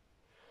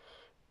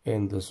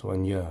and this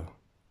one here,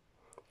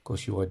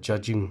 because you are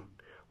judging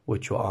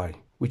with your eye.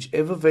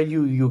 Whichever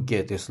value you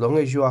get, as long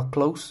as you are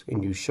close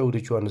and you show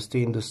that you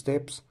understand the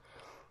steps,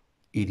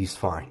 it is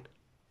fine.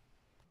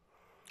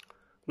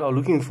 Now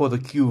looking for the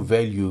Q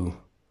value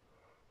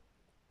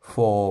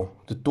for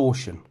the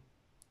torsion.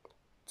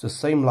 It's the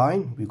same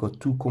line. We got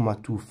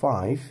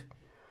 2,25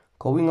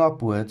 going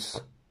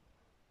upwards.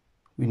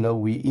 We know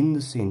we're in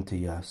the center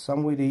here.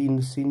 Somewhere there in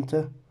the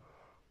center,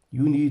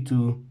 you need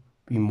to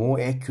be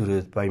more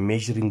accurate by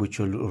measuring with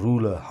your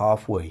ruler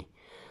halfway.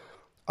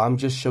 I'm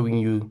just showing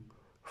you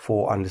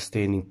for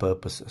understanding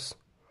purposes.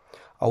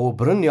 Our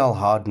Brunel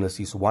hardness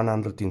is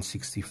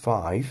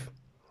 165.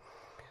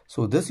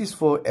 So this is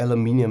for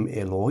aluminium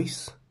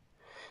alloys.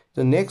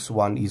 The next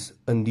one is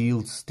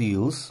annealed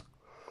steels,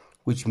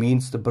 which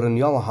means the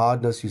Brunel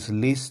hardness is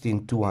less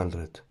than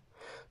 200.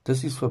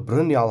 This is for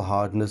Brunel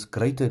hardness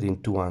greater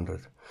than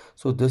 200.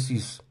 So this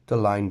is the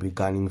line we're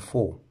gunning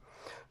for.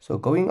 So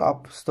going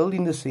up, still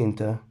in the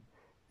center,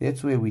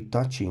 that's where we're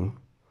touching,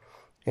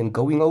 and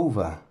going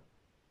over,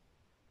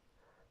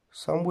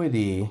 somewhere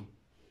there,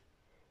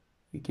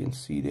 we can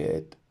see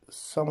that,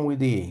 somewhere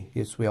there,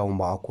 that's where our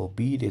mark will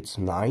be. That's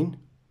 9.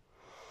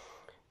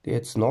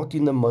 That's not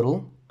in the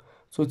middle,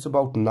 so it's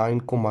about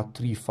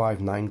 9,35,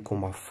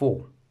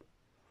 9,4.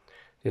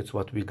 That's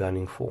what we're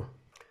gunning for.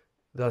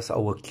 Thus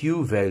our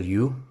Q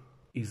value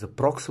is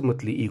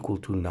approximately equal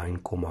to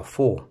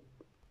 9,4.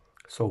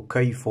 So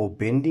K for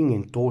bending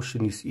and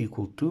torsion is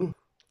equal to,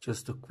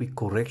 just a quick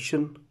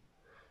correction,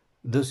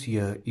 this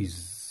here is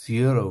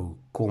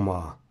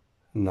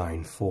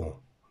 0,94,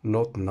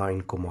 not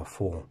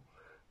 9,4,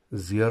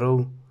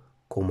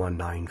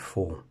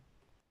 0,94.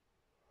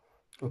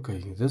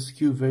 Okay, this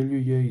Q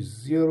value here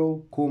is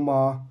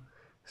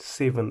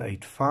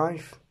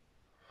 0,785,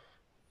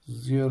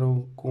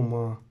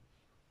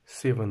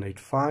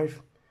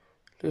 0,785.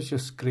 Let's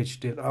just scratch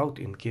that out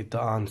and get the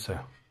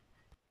answer.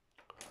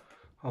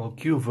 Our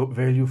Q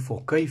value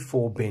for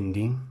K4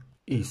 bending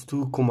is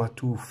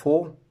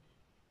 2,24.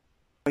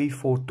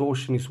 K4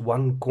 torsion is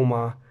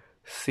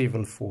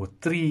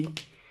 1,743.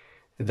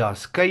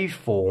 Thus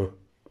K4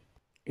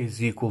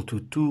 is equal to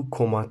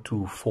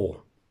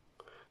 2,24.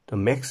 The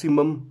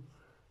maximum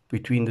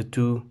between the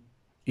two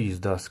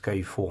is thus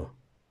K4.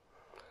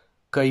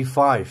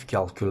 K5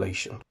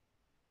 calculation.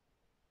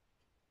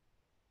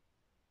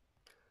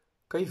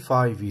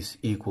 K5 is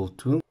equal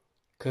to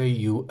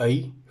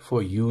KUA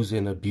for use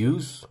and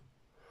abuse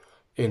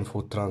and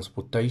for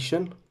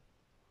transportation,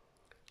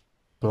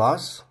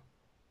 plus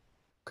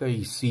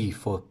KC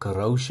for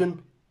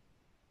corrosion,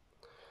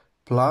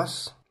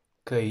 plus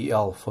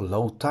KL for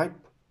load type.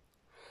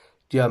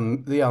 There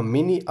are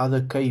many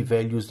other K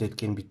values that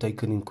can be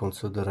taken in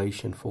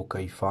consideration for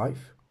K5,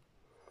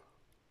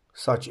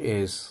 such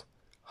as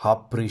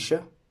hub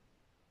pressure.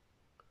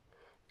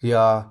 There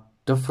are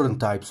different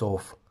types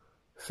of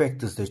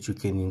factors that you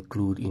can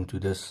include into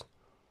this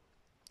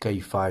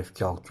K5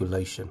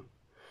 calculation.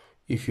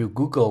 If you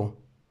Google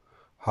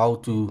how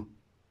to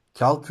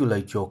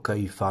calculate your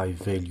K5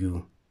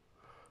 value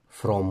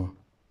from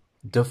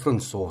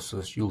different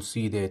sources, you'll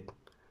see that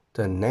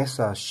the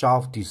NASA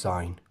shaft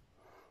design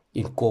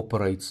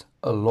incorporates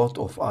a lot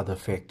of other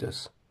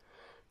factors.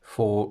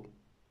 For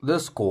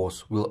this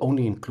course, we'll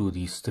only include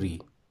these 3.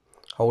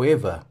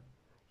 However,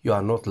 you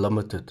are not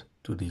limited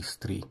to these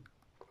 3.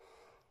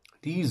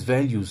 These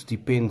values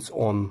depends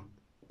on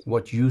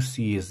what you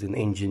see as an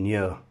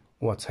engineer,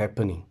 what's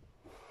happening,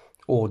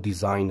 or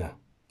designer.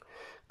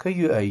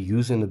 KUA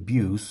use and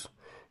abuse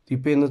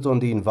dependent on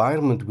the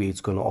environment where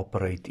it's going to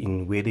operate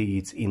in, whether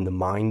it's in the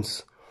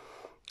mines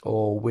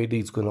or whether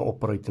it's going to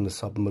operate in a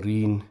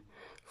submarine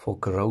for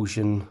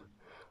corrosion,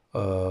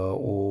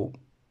 or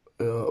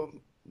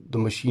the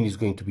machine is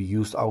going to be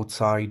used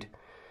outside.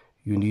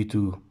 You need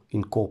to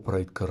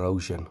incorporate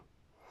corrosion.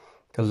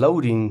 The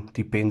loading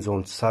depends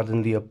on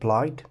suddenly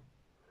applied,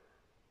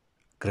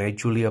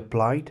 gradually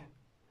applied,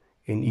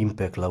 and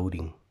impact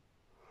loading.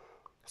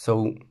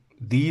 So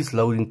these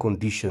loading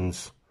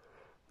conditions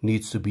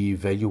needs to be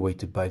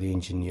evaluated by the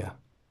engineer.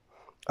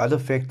 Other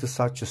factors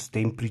such as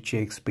temperature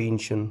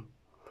expansion,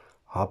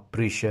 hub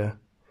pressure,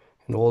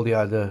 and all the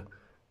other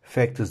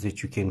factors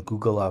that you can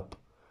Google up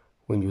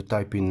when you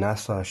type in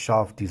NASA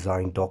shaft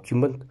design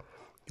document,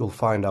 you'll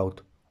find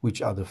out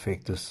which other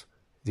factors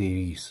there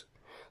is.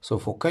 So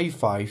for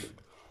K5,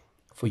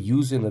 for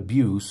use and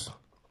abuse,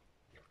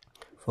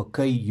 for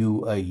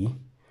KUA,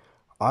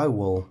 I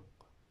will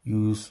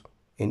use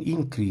an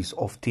increase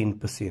of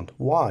 10%.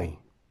 Why?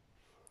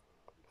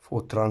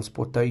 For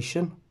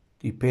transportation,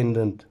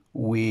 dependent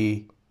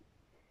where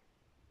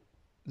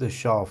the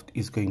shaft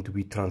is going to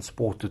be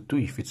transported to,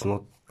 if it's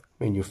not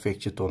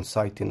manufactured on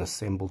site and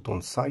assembled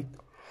on site,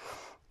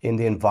 and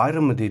the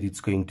environment that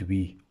it's going to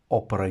be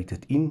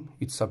operated in,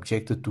 it's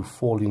subjected to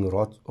falling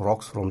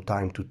rocks from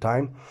time to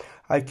time.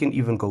 I can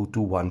even go to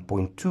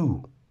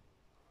 1.2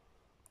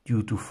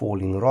 due to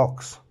falling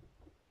rocks.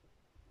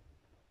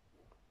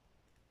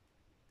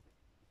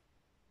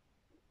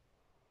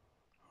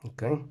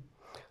 Okay,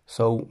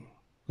 so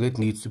that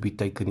needs to be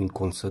taken in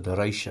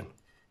consideration.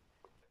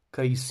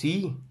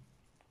 KC,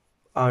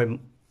 I'm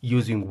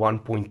using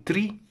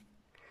 1.3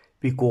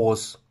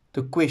 because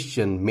the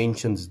question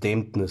mentions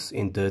dampness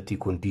in dirty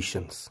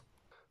conditions.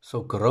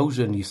 So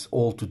corrosion is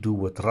all to do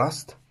with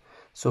rust.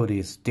 So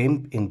there's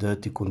damp and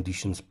dirty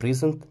conditions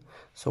present.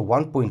 So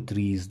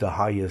 1.3 is the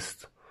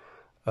highest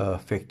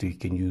factor you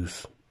can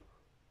use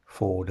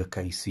for the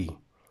KC.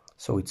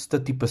 So it's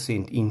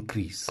 30%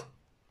 increase.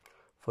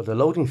 For the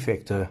loading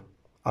factor,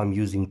 I'm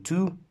using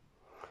 2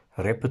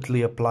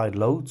 rapidly applied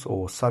loads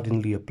or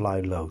suddenly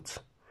applied loads.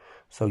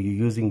 So you're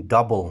using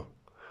double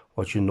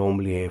what you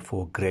normally have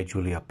for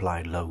gradually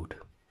applied load.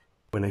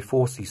 When a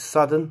force is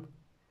sudden,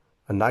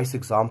 a nice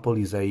example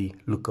is a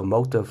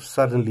locomotive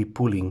suddenly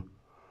pulling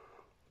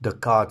the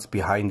carts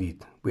behind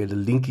it, where the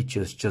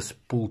linkages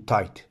just pull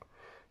tight.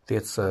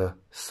 That's a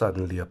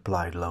suddenly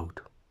applied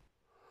load.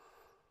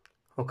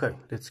 Okay,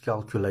 let's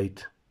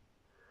calculate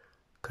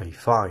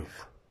K5.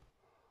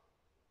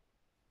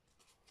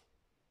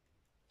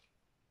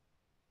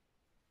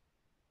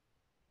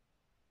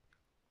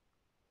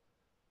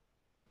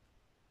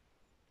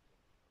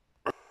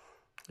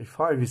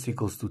 K5 is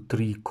equals to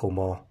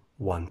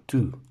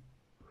 3,12.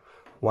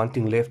 One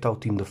thing left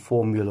out in the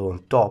formula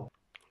on top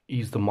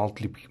is the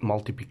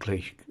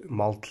multiplication.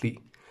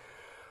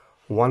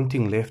 One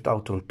thing left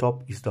out on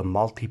top is the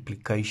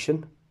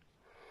multiplication.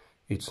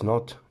 It's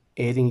not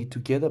adding it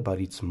together, but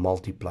it's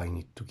multiplying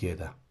it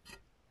together.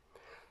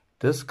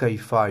 This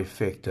K5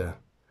 factor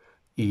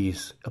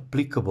is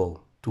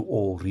applicable to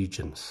all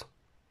regions.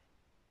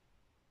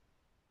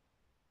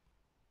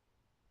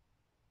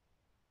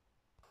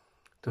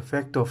 The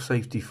factor of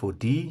safety for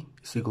D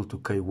is equal to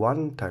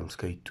K1 times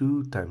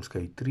K2 times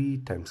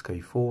K3 times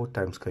K4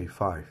 times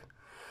K5.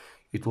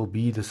 It will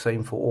be the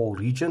same for all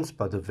regions,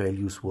 but the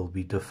values will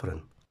be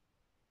different.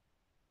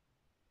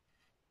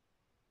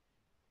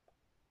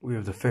 We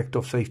have the factor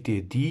of safety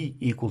at D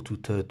equal to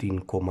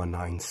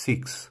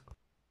 13,96.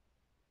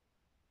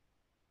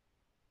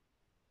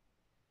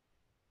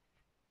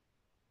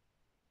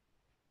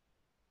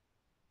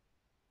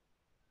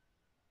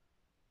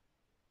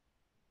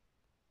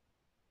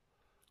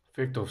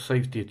 Factor of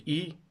safety at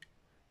E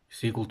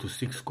is equal to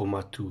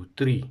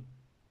 6,23.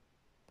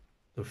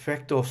 The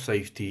factor of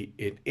safety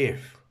at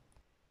F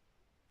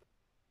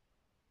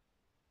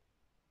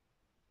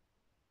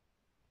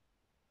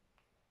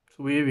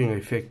So we're having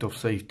a factor of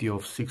safety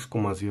of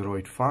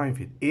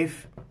 6,085 at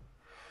F.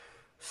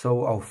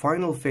 So our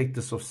final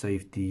factors of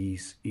safety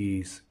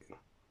is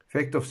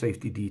factor of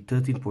safety D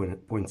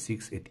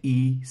 13.6 at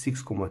E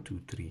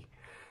 6,23,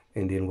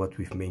 and then what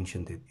we've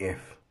mentioned at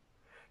F.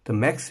 The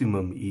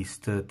maximum is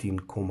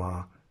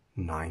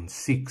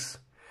 13,96.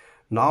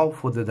 Now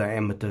for the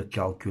diameter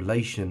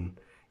calculation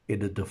at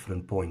the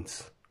different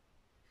points.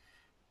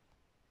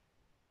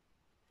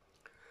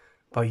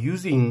 By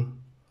using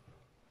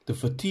the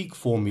fatigue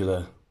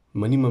formula,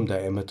 minimum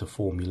diameter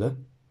formula,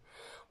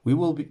 we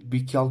will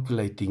be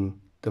calculating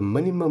the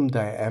minimum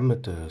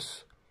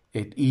diameters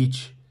at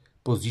each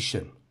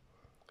position.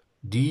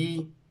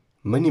 D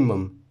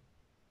minimum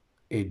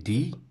at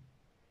D,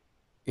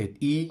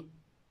 at E,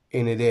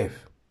 and at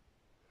F.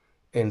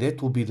 And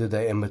that will be the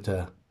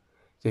diameter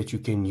that you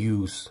can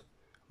use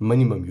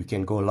minimum. You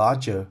can go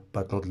larger,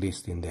 but not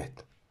less than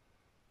that.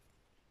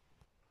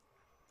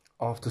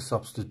 After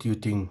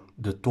substituting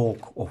the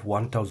torque of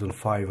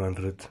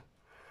 1,500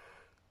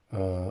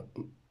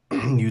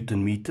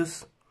 Newton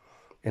meters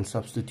and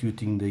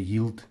substituting the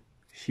yield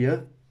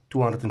here,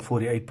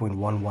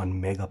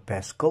 248.11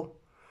 megapascal,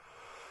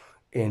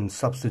 and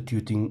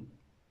substituting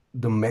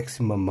the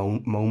maximum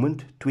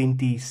moment,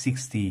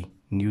 2060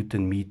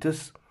 Newton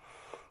meters,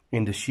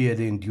 and the shear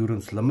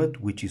endurance limit,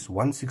 which is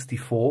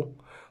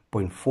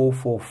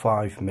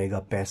 164.445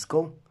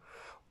 megapascal,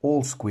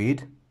 all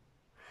squared,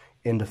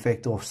 and the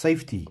factor of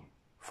safety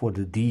for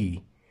the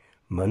D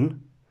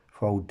min,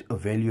 for a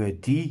value at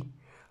D,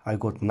 I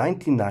got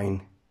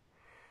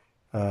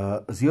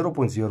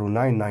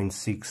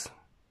 0.0996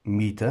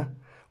 meter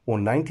or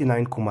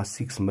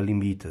 99.6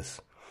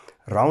 millimeters.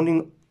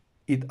 Rounding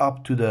it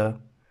up to the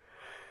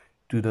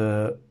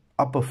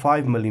upper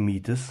 5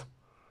 millimeters,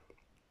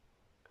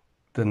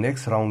 the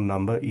next round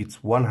number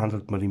is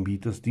 100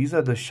 millimeters. These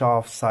are the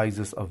shaft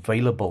sizes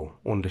available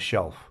on the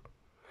shelf.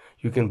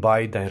 You can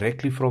buy it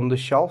directly from the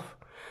shelf,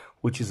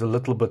 which is a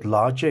little bit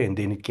larger, and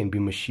then it can be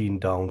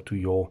machined down to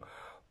your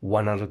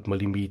 100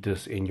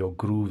 millimeters and your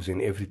grooves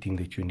and everything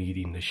that you need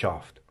in the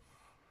shaft.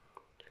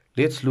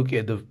 Let's look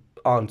at the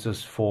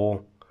answers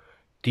for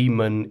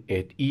D-min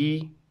at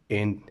E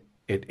and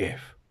at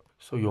F.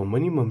 So your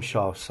minimum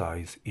shaft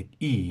size at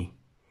E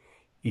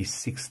is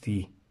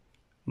 60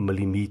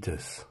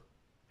 millimeters.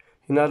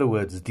 In other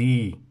words,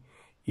 D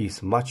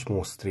is much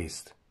more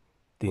stressed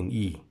than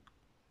E.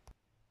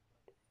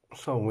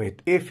 So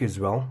at F as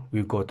well,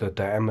 we've got a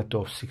diameter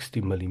of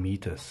 60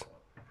 millimeters.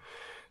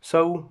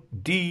 So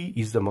D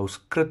is the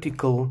most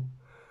critical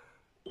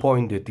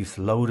point that is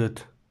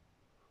loaded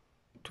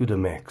to the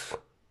max.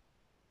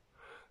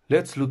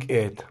 Let's look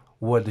at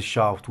what the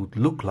shaft would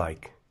look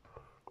like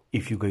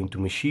if you're going to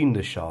machine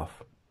the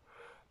shaft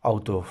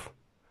out of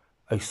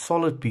a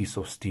solid piece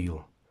of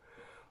steel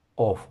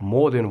of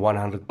more than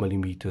 100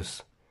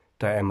 millimeters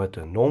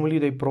diameter. Normally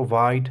they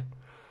provide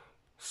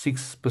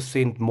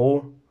 6%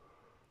 more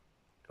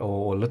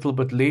or a little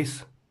bit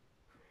less.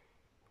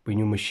 When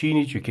you machine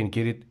it, you can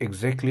get it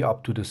exactly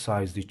up to the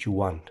size that you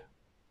want.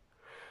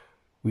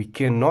 We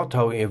cannot,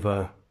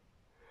 however,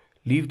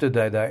 leave the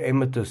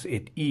diameters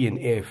at E and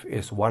F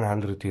as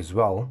 100 as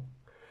well.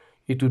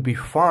 It would be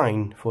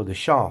fine for the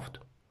shaft,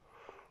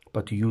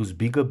 but to use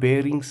bigger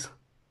bearings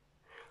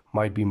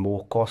might be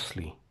more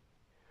costly,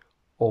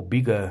 or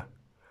bigger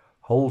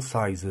hole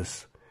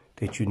sizes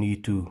that you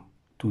need to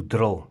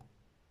drill.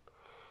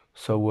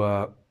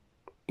 So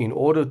in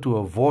order to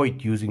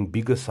avoid using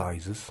bigger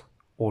sizes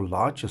or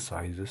larger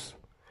sizes,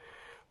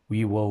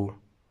 we will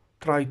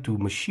try to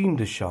machine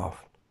the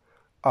shaft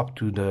up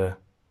to the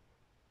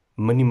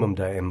minimum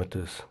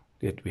diameters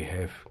that we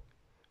have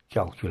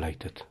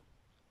calculated.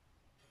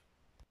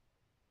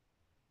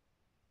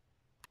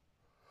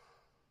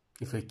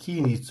 If a key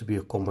needs to be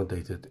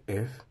accommodated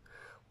F,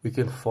 we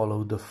can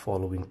follow the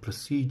following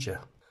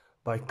procedure.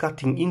 By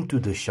cutting into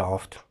the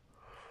shaft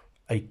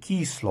a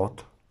key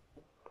slot,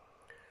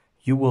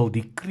 you will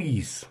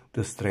decrease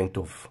the strength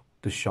of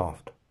the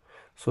shaft.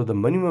 So the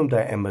minimum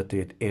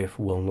diameter at F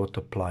will not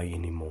apply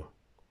anymore.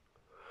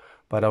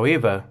 But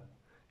however,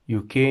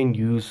 you can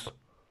use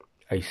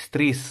a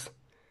stress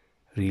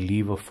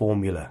reliever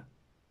formula.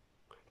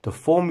 The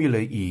formula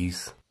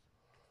is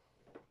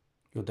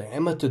your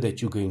diameter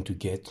that you're going to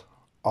get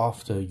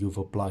after you've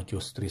applied your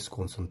stress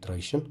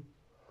concentration.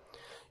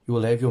 You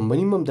will have your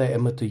minimum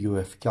diameter you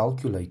have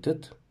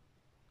calculated.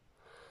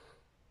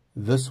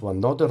 This one,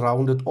 not the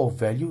rounded off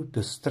value,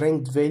 the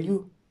strength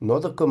value,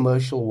 not the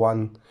commercial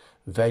one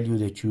value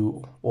that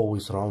you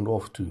always round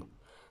off to,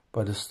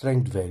 but the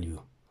strength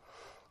value.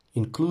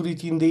 Include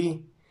it in there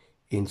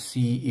and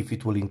see if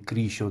it will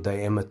increase your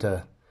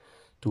diameter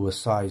to a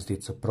size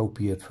that's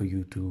appropriate for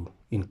you to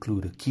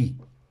include a key.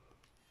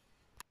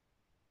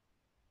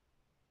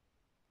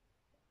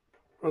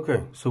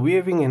 Okay, so we're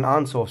having an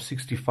answer of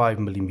 65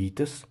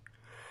 millimeters.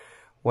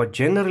 What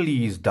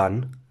generally is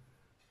done,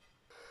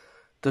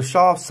 the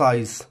shaft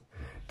size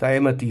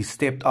diameter is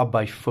stepped up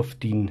by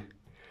 15%.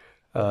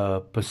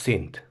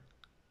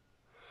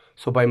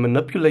 So by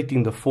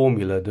manipulating the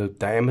formula, the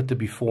diameter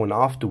before and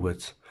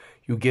afterwards,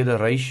 you get a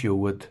ratio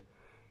with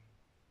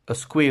a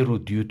square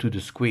root due to the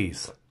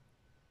squares.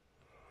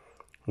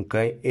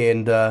 Okay,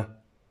 and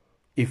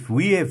if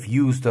we have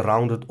used the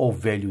rounded off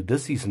value,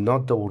 this is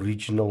not the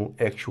original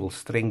actual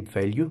strength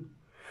value.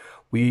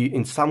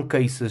 In some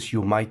cases,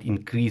 you might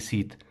increase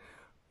it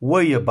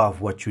way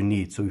above what you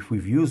need. So if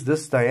we've used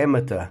this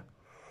diameter,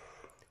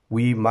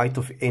 we might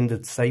have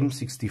ended same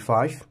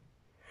 65.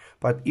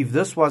 But if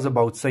this was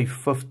about, say,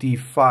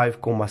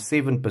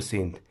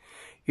 55.7%,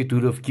 it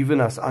would have given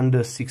us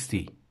under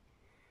 60.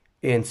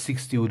 And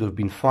 60 would have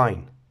been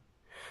fine.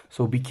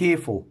 So be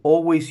careful.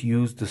 Always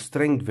use the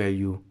strength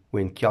value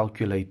when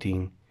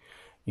calculating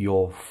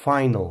your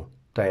final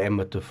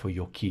diameter for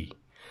your key.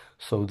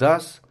 So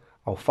thus,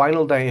 our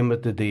final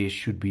diameter there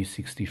should be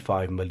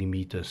 65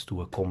 millimeters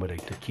to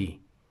accommodate the key.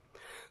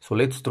 So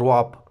let's draw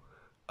up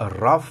a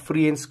rough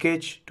freehand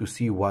sketch to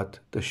see what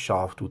the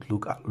shaft would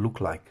look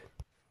like.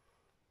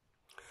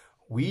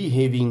 We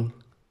having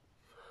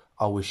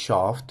our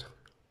shaft.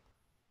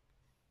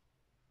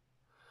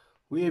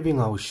 We're having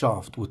our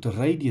shaft with a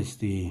radius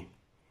there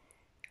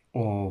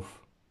of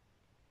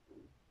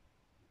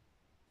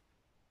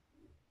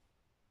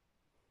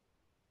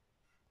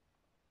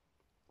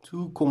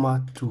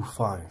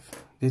 2.25.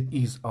 That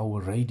is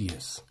our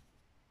radius.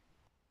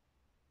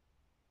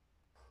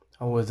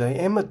 Our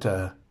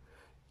diameter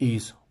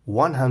is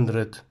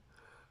 100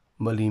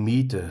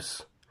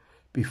 millimeters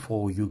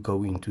before you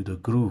go into the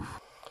groove.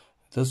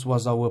 This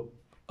was our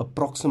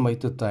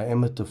approximated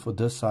diameter for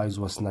this size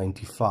was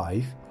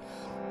 95.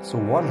 So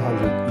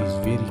 100 is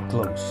very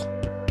close.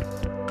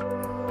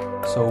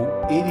 So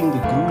adding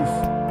the groove,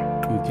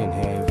 you can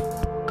have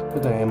a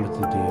diameter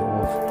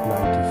there of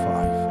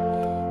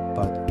 95.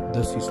 But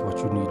this is what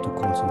you need to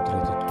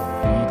concentrate it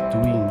on.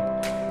 Doing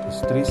the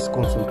stress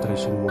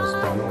concentration was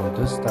done on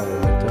this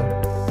diameter,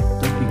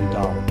 dipping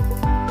down.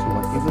 So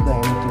whatever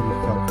diameter we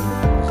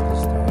calculated was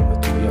this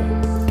diameter here.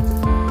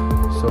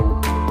 So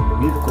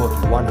we've got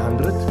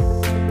 100,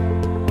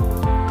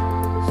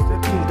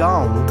 stepping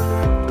down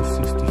to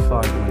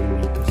 65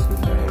 millimeters in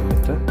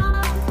diameter.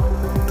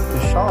 The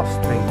shaft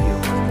strength here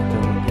was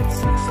determined at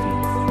 60.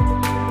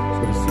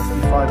 So the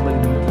 65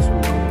 millimeters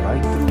will go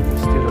right through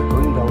instead of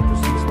going down to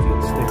 60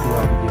 and stepping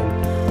up again,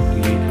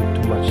 creating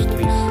too much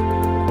stress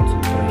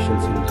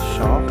concentrations in the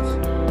shafts.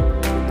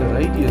 The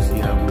radius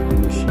here will be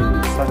machined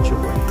in such a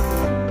way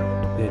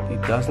that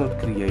it does not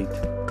create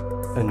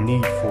a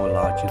need for a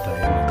larger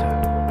diameter.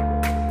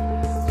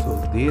 So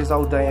there's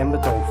our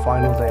diameter, our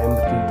final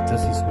diameter.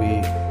 This is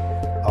where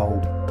our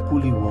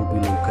pulley will be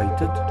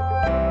located,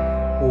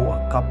 or a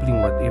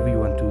coupling, whatever you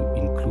want to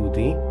include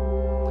there.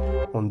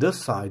 On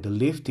this side, the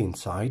left hand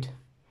side,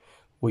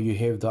 where you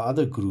have the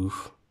other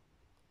groove,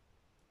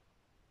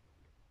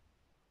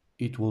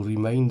 it will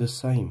remain the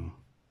same.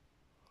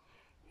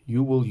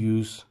 You will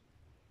use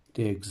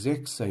the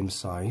exact same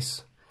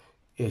size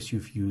as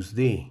you've used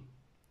there.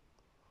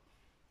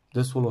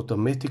 This will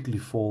automatically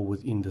fall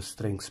within the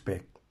strength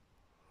spec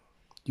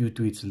due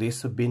to its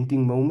lesser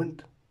bending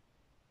moment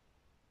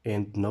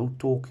and no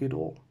torque at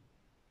all.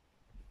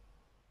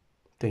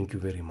 Thank you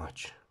very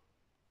much.